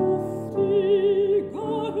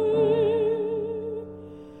luftiger Höhe,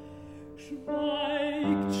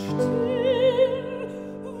 schweigt still,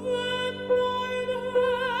 wenn mein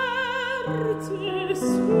Herz es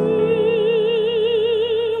höret,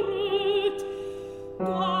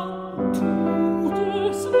 dann tut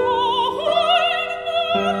es noch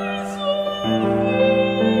einmal so weh.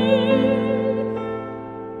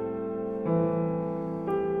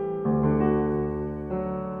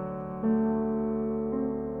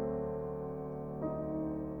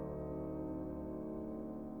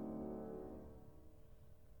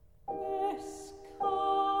 Es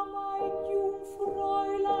kam ein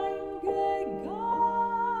Jungfräulein gegangen,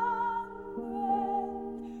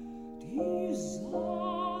 die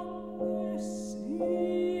sang es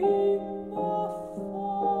immerfort.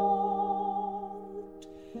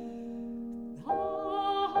 Da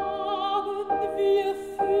haben wir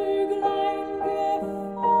Vöglein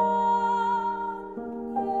gefangen,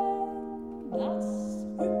 das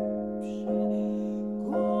hübsche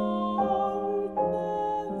goldene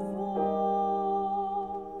Wort.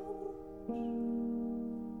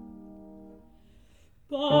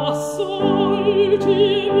 Das sollt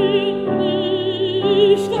ihr mir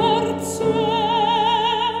nicht erzählen,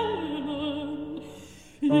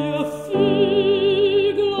 ihr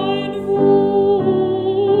Vöglein wunderschlau.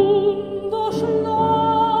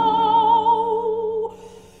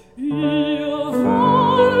 Ihr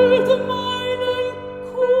wollt meinen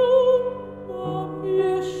Kummer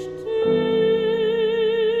mir stehlen.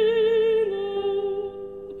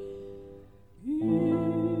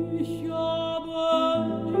 Ich aber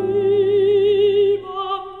niemanden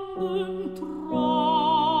trau.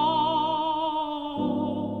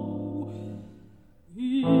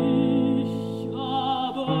 Ich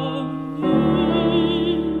aber niemanden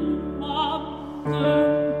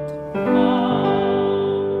trau.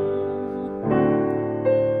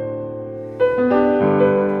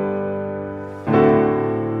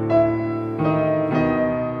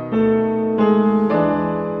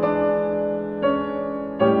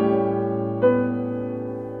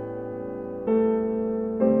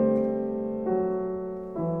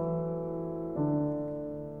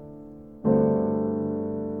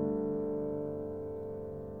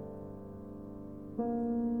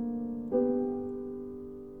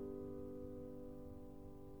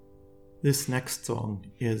 This next song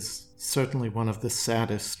is certainly one of the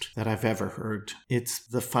saddest that I've ever heard. It's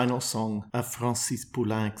the final song of Francis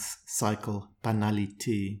Poulenc's cycle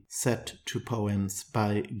banalité, set to poems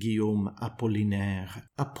by Guillaume Apollinaire.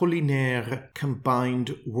 Apollinaire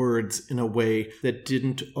combined words in a way that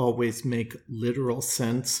didn't always make literal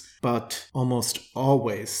sense, but almost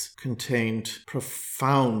always contained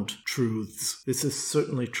profound truths. This is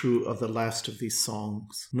certainly true of the last of these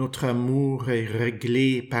songs. Notre amour est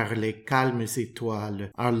réglé par les calmes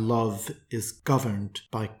étoiles. Our love is governed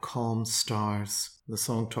by calm stars. The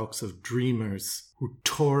song talks of dreamers who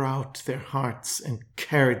tore out their hearts and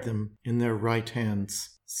carried them in their right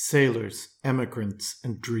hands. Sailors, emigrants,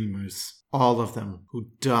 and dreamers, all of them who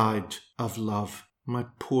died of love. My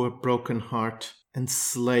poor broken heart,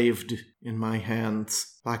 enslaved in my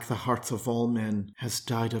hands, like the hearts of all men, has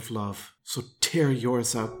died of love. So tear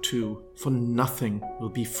yours out too, for nothing will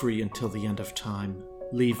be free until the end of time.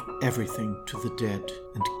 Leave everything to the dead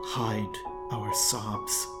and hide our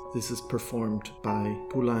sobs. This is performed by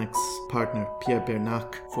Poulenc's partner Pierre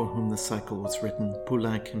Bernac, for whom the cycle was written.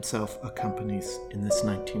 Poulenc himself accompanies in this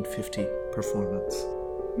 1950 performance.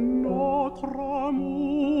 Notre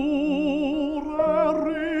amour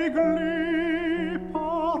est réglé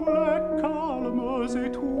par les calmes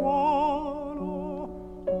étoiles.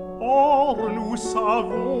 Or nous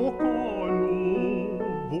savons qu'en nous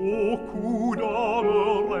beaucoup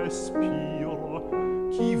d'hommes respirent,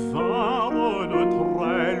 qui vinrent de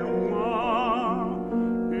très loin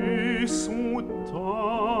et sont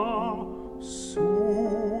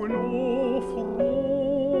sous nos fronts.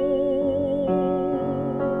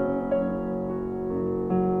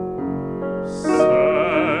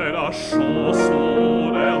 C'est la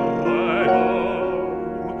chanson des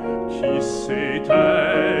rêveurs qui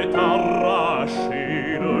s'étaient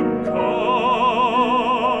arrachés le cœur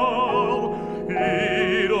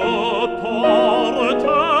et le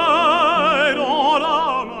portaient dans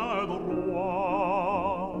la main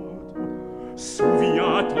droite.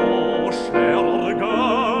 Souviens-toi, cher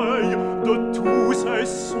orgueil, de tous ces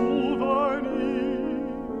souvenirs,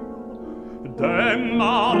 des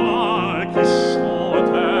marins qui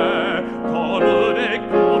chantaient comme des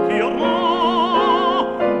conquérants,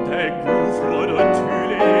 des gouffres de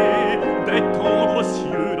Thulé, des tendres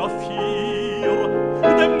cieux d'Ophir,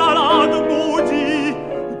 des malades maudits,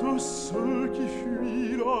 de ceux qui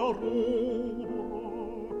fuient leur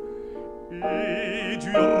ombre, et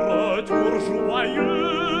du retour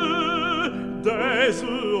joyeux des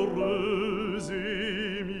heureux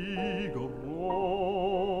émigrants.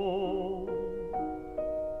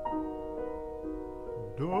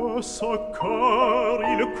 De ce cœur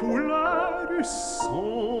il coulait du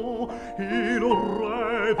sang, et le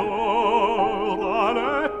rêveur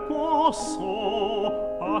allait pensant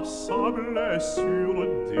à sa blessure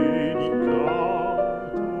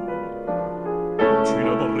délicate. Tu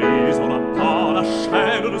ne briseras pas la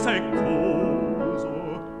chaîne de ses causes,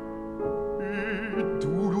 et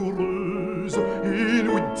douloureuse, il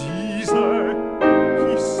nous disait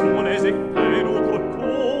qui sont les effets d'autres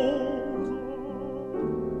causes.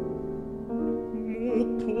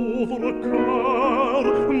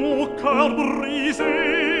 Mon cœur brisé,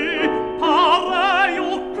 pareil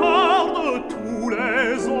au cœur de tous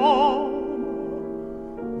les hommes.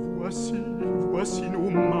 Voici nos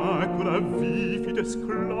mains que la vie fit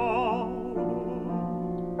esclaves.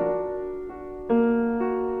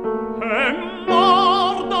 Et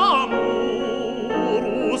mort d'amour,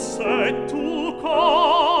 oh, c'est tout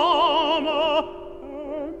comme.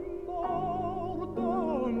 Et mort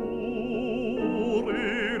d'amour,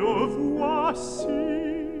 et le voici.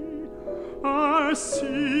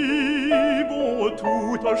 Ainsi vont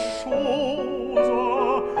toutes choses,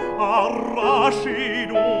 arrachez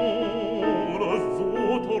donc le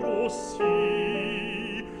vôtre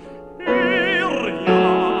aussi, et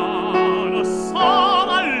rien ne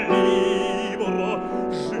sera libre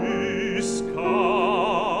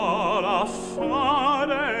jusqu'à la fin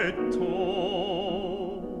des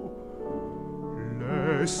temps.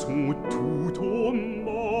 Laissons tout aux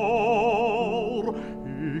morts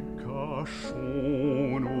et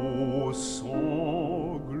cachons nos sanglots.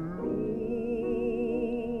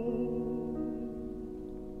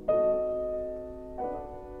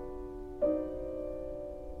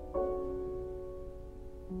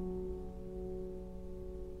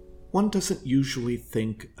 One doesn't usually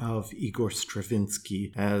think of Igor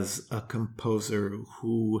Stravinsky as a composer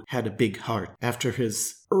who had a big heart. After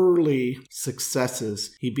his early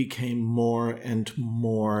successes, he became more and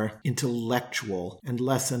more intellectual and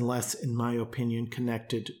less, in my opinion,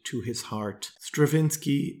 connected to his heart.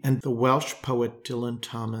 Stravinsky and the Welsh poet Dylan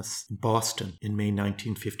Thomas in Boston in May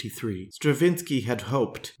 1953. Stravinsky had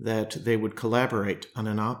hoped that they would collaborate on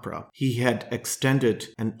an opera. He had extended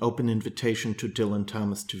an open invitation to Dylan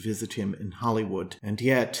Thomas to visit him in Hollywood, and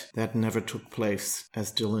yet that never took place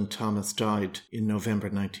as Dylan Thomas died in November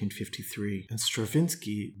 1953. And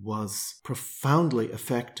Stravinsky was profoundly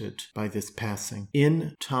affected by this passing.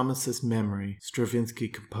 In Thomas's memory, Stravinsky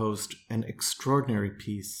composed an extraordinary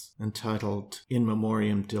piece entitled In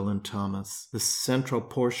Memoriam Dylan Thomas, the central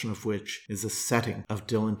portion of which is a setting of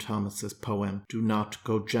Dylan Thomas's poem Do Not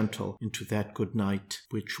Go Gentle into That Good Night,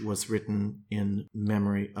 which was written in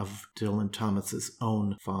memory of Dylan Thomas's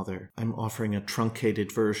own father. I'm offering a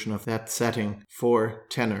truncated version of that setting for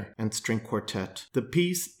tenor and string quartet. The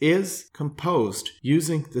piece is composed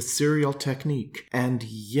using the serial technique, and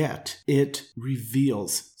yet it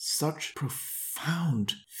reveals such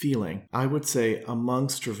profound feeling. I would say among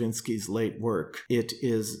Stravinsky's late work, it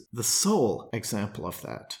is the sole example of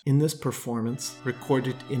that. In this performance,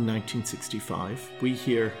 recorded in 1965, we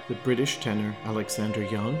hear the British tenor Alexander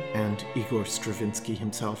Young and Igor Stravinsky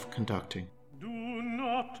himself conducting. Do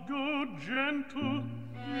not go gentle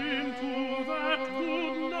into that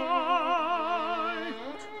good night.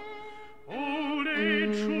 Old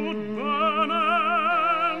age should burn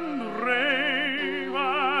and rave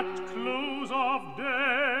at close of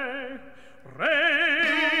day.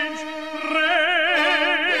 Rage,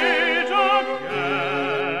 rage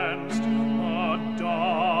against the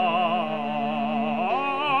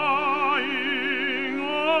dying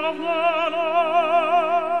of the light.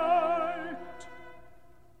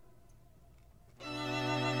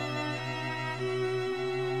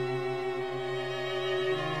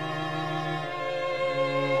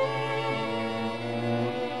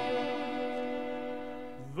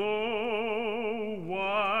 Though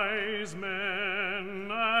wise men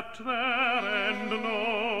at their end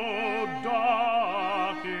know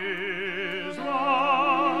dark is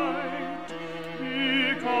light,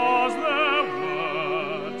 because their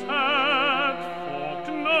words have forked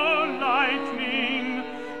no lightning,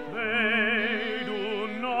 they do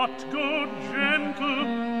not go gentle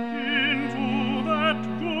into that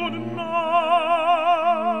good night.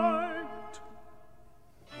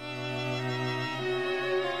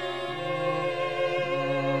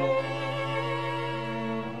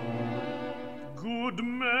 Good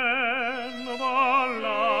men, the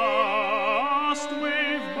last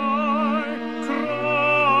wave by,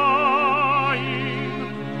 crying,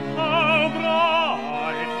 how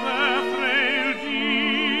bright their frail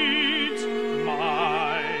deeds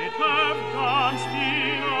might have danced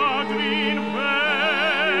in a green bay.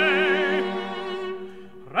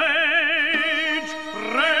 Rage,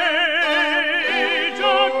 rage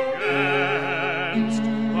against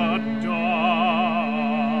the dying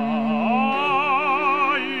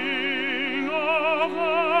of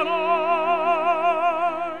the night.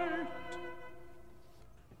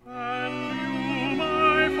 And you,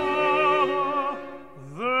 my father,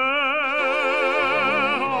 there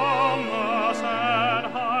on the sad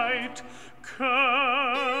height,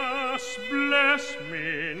 curse, bless me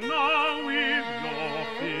now with your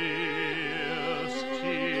fierce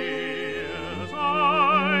tears, I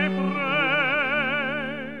pray.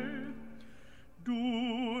 Do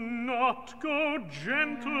not go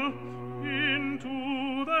gentle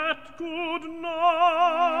into that good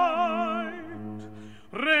night.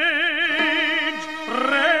 Rage,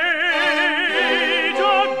 rage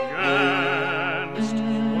against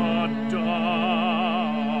the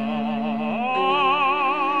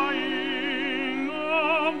dying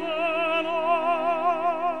of the night.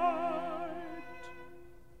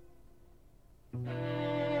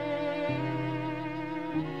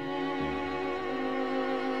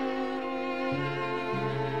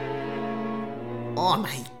 Oh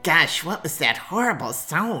my gosh, what was that horrible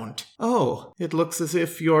sound? Oh, it looks as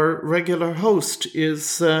if your regular host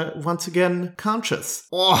is once again conscious.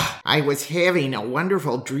 Oh, I was having a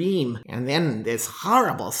wonderful dream, and then this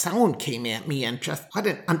horrible sound came at me, and just what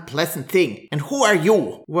an unpleasant thing. And who are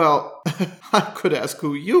you? Well, I could ask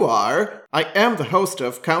who you are. I am the host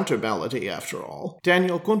of Counter Melody, after all.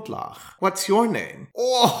 Daniel Gundlach. What's your name?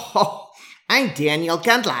 Oh, I'm Daniel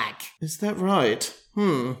Gundlach. Is that right?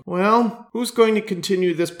 Well, who's going to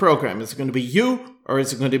continue this program? Is it going to be you, or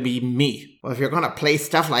is it going to be me? Well, if you're going to play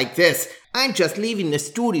stuff like this, I'm just leaving the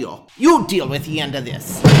studio. You deal with the end of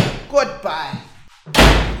this. Goodbye.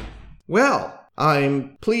 Well,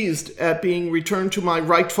 I'm pleased at being returned to my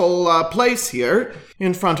rightful place here,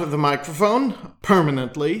 in front of the microphone,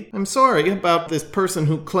 permanently. I'm sorry about this person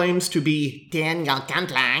who claims to be Daniel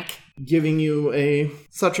Gundlach giving you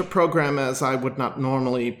such a program as I would not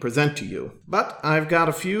normally present to you. But I've got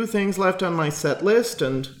a few things left on my set list,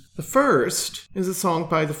 and the first is a song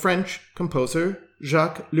by the French composer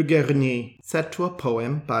Jacques Le Guernier, set to a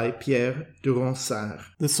poem by Pierre de Ronsard.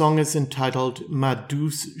 The song is entitled Ma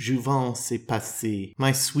douce jouvence est passée.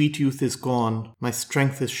 My sweet youth is gone, my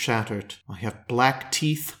strength is shattered. I have black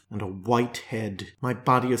teeth and a white head. My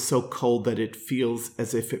body is so cold that it feels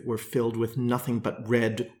as if it were filled with nothing but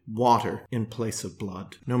red water in place of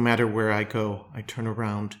blood. No matter where I go, I turn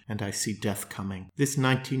around and I see death coming. This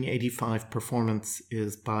 1985 performance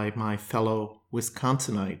is by my fellow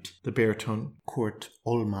Wisconsinite, the baritone Kurt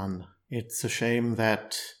Ullmann. It's a shame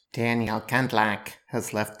that Daniel Gundlach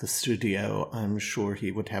has left the studio. I'm sure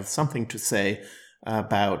he would have something to say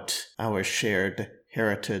about our shared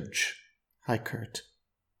heritage. Hi, Kurt.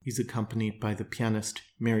 He's accompanied by the pianist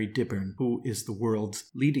Mary Dibburn, who is the world's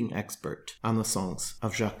leading expert on the songs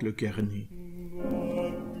of Jacques Le Guernier.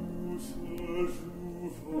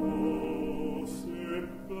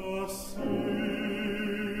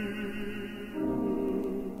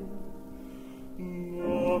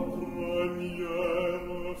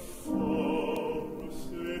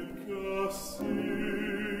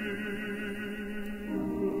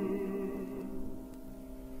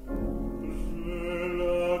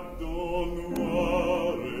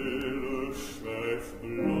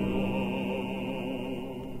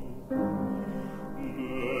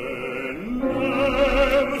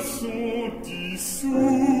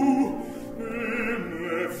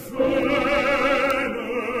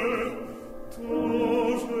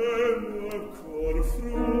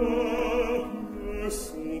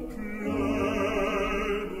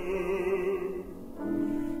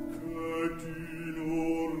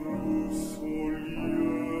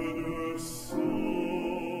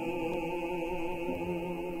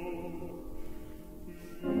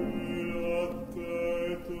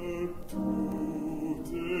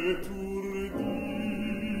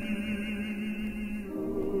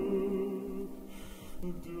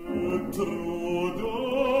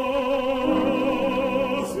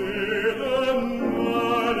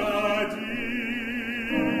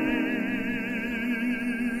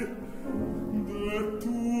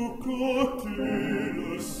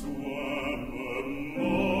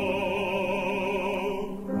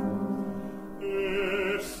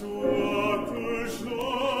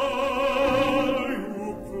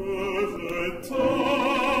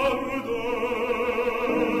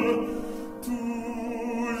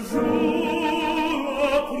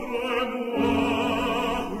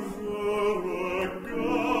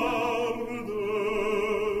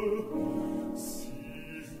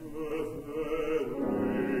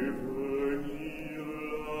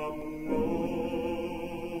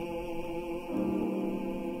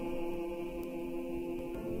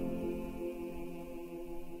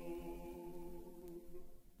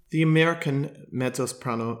 The American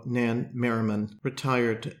mezzo-soprano Nan Merriman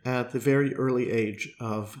retired at the very early age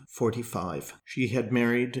of 45. She had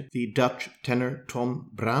married the Dutch tenor Tom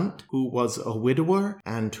Brandt, who was a widower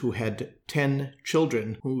and who had 10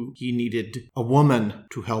 children who he needed a woman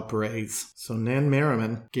to help raise. So Nan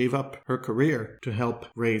Merriman gave up her career to help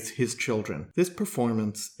raise his children. This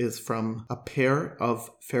performance is from a pair of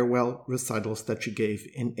farewell recitals that she gave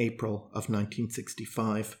in April of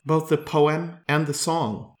 1965. Both the poem and the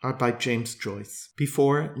song are by James Joyce.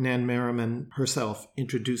 Before Nan Merriman herself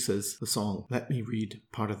introduces the song, let me read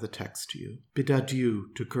part of the text to you. Bid adieu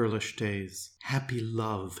to girlish days. Happy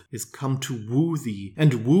love is come to woo thee,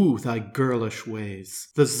 and woo thy girlish ways.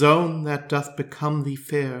 The zone that doth become thee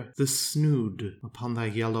fair, the snood upon thy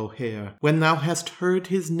yellow hair. When thou hast heard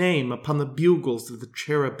his name upon the bugles of the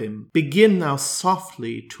cherubim, begin thou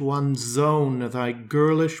softly to unzone thy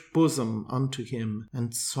girlish bosom unto him,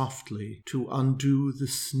 and softly to undo the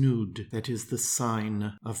snood that is the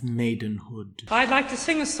sign of maidenhood. I'd like to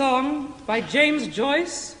sing a song by James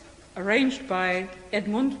Joyce, arranged by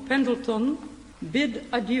Edmund Pendleton, Bid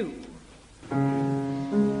Adieu.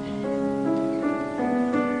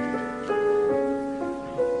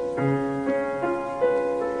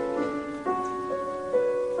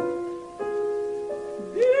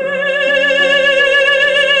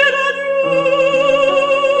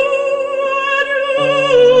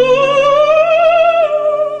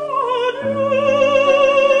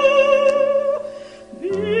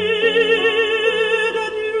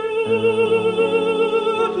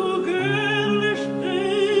 To girlish days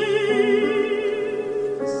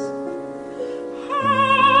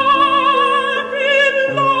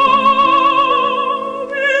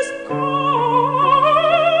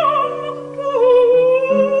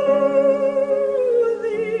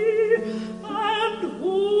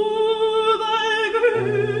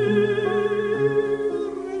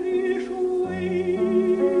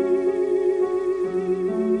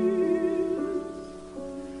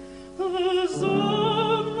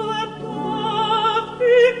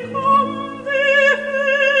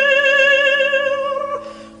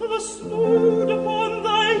snood upon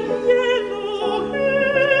thy yellow hair.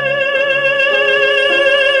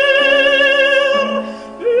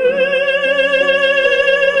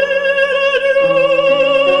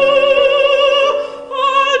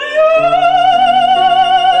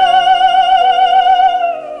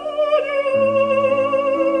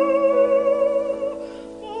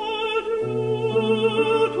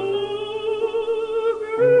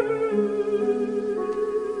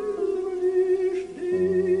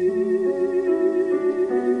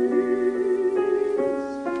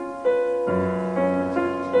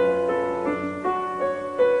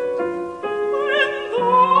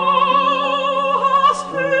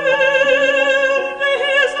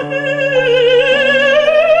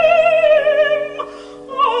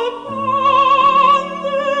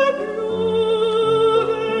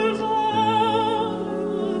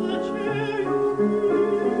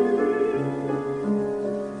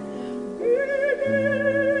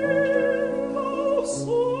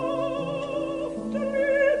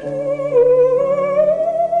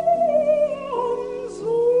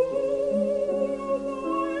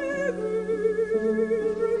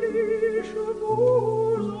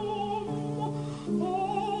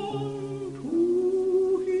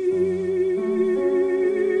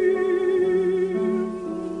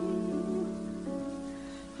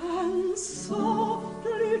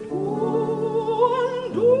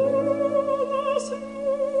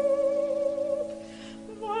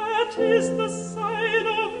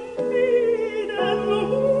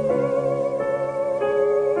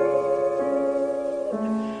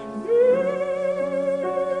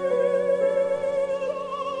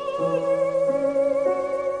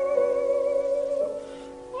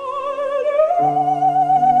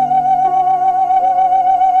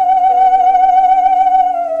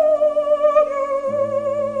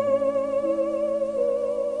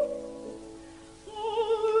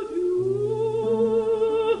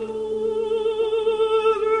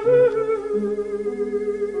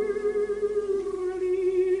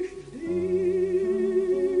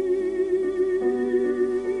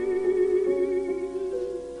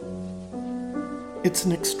 It's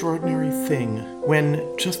an extraordinary thing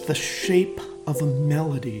when just the shape of a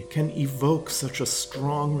melody can evoke such a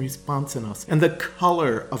strong response in us, and the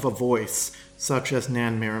color of a voice, such as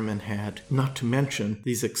Nan Merriman had, not to mention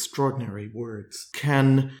these extraordinary words,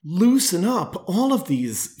 can loosen up all of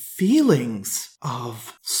these feelings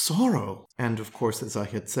of sorrow. And of course, as I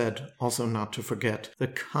had said, also not to forget the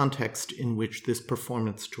context in which this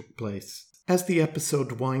performance took place. As the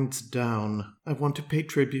episode winds down, I want to pay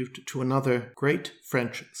tribute to another great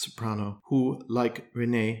French soprano who, like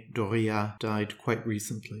Renée Doria, died quite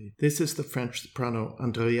recently. This is the French soprano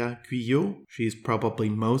Andrea Guyot. She is probably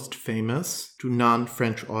most famous to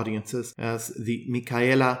non-French audiences as the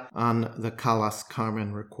Micaela on the Callas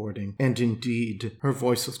Carmen recording. And indeed, her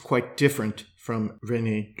voice was quite different from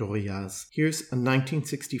Renée Doria's. Here's a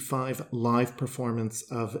 1965 live performance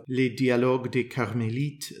of Les Dialogues des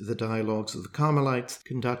Carmélites, the Dialogues of the Carmelites,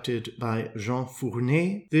 conducted by Jean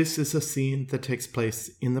Fournet. This is a scene that takes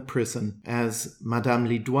place in the prison as Madame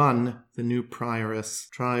Lidoine, the new prioress,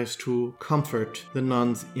 tries to comfort the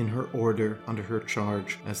nuns in her order under her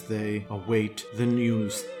charge as they await the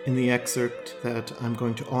news. In the excerpt that I'm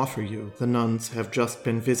going to offer you, the nuns have just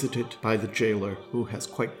been visited by the jailer, who has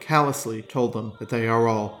quite callously told them that they are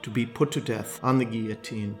all to be put to death on the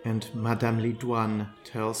guillotine, and Madame Lidoine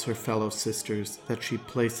tells her fellow sisters that she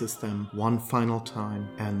places them one final time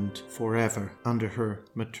and forever under her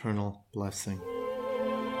maternal blessing.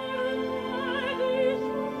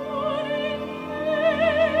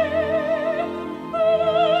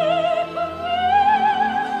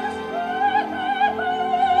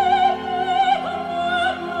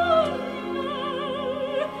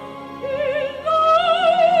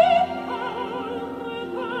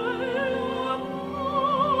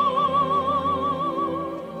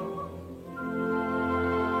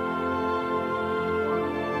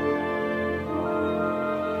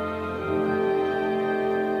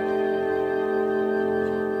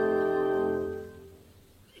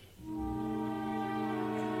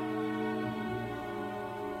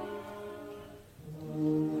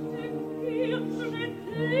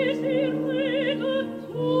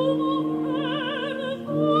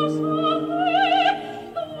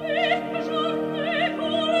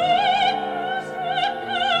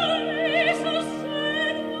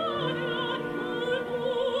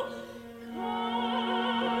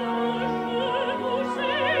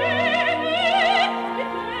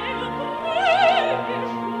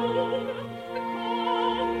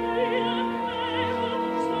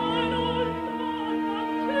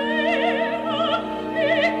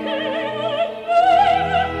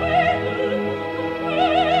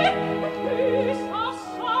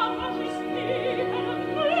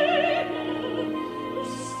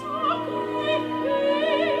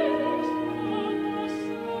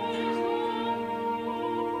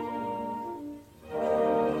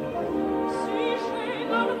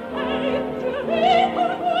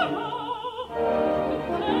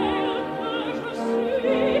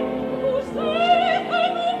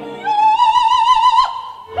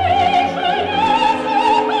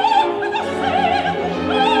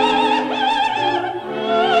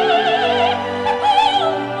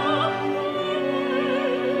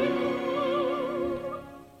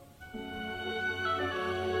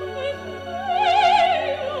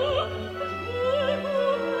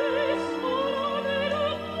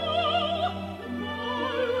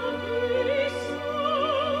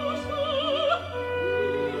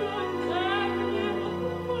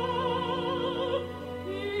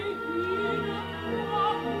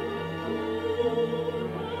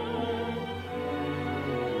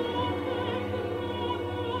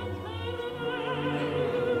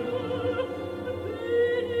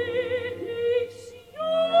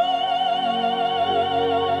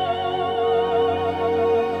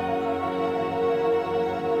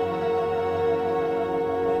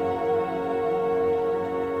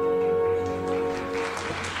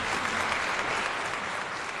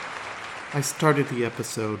 I started the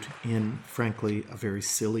episode in, frankly, a very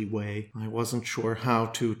silly way. I wasn't sure how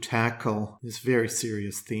to tackle this very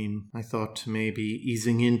serious theme. I thought maybe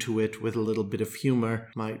easing into it with a little bit of humor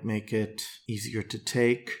might make it easier to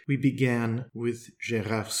take. We began with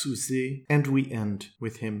Gérard Souzet, and we end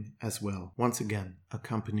with him as well, once again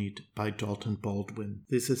accompanied by Dalton Baldwin.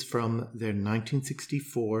 This is from their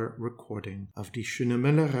 1964 recording of Die Schöne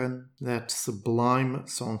Müllerin, that sublime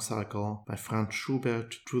song cycle by Franz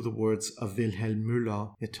Schubert through the words of Wilhelm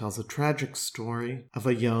Müller. It tells a tragic story of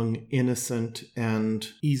a young, innocent, and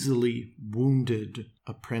easily wounded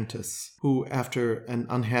apprentice who, after an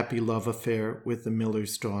unhappy love affair with the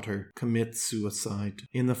miller's daughter, commits suicide.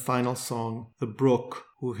 In the final song, the brook,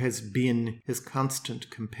 who has been his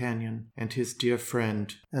constant companion and his dear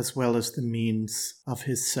friend, as well as the means of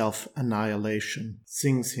his self-annihilation,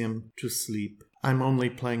 sings him to sleep. I'm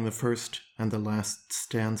only playing the first and the last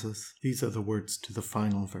stanzas. These are the words to the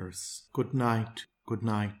final verse. Good night,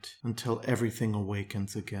 until everything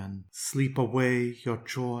awakens again. Sleep away your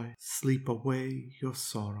joy, sleep away your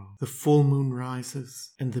sorrow. The full moon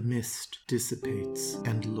rises and the mist dissipates,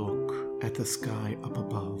 and look at the sky up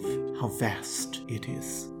above, how vast it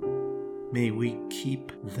is. May we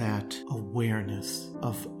keep that awareness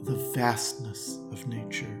of the vastness of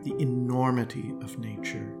nature, the enormity of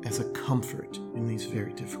nature, as a comfort in these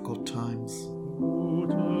very difficult times.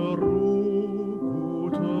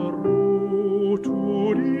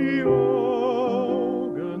 Tu die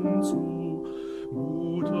Augen zu,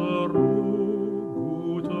 gute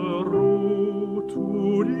Ruhe,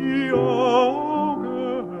 tu die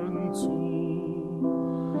Augen zu.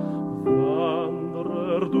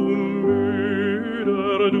 Wanderer, du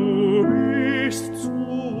müder, du bist zu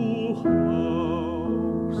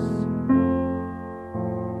Haus.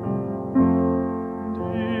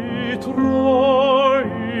 Die Treu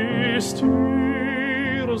ist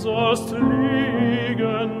hier, sollst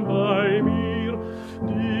liegen bei mir,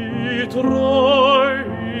 die Treu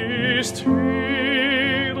ist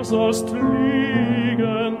hier, sollst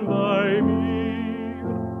liegen bei mir.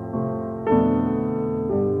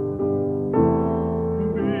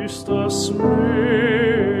 Bis das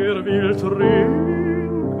Meer will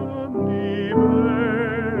trinken die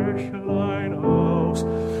Bächlein aus,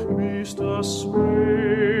 bis das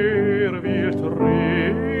Meer will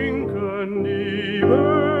trinken die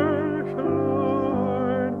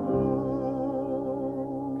Bächlein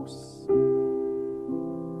aus.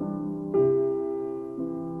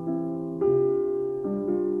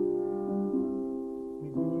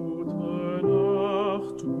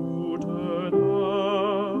 Gute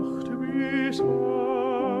Nacht, bis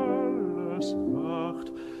alles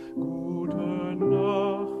wacht. Gute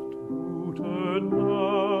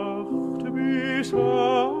Nacht, bis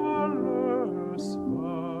alles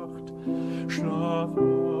wacht. Schlaf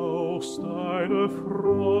aus deine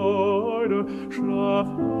Freude, schlaf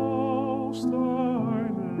aus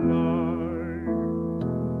dein Leid.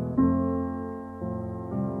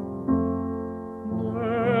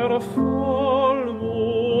 Der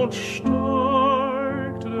Vollmond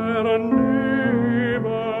steigt, der Nebel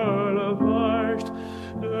weicht,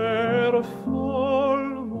 der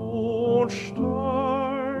Vollmond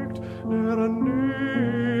steigt, der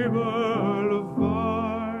Nebel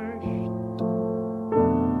weicht.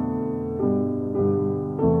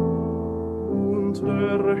 Und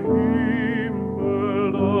der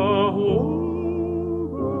Himmel da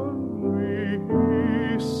oben,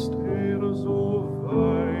 wie ist so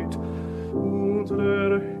weit? Und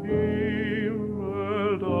der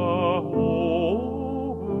Himmel da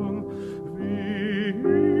oben, wie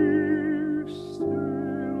ist so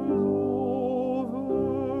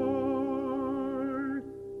weit?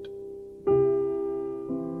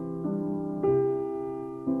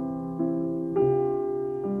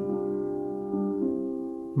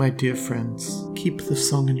 My dear friends, keep the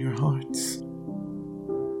song in your hearts.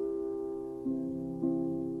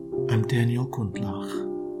 I'm Daniel Gundlach.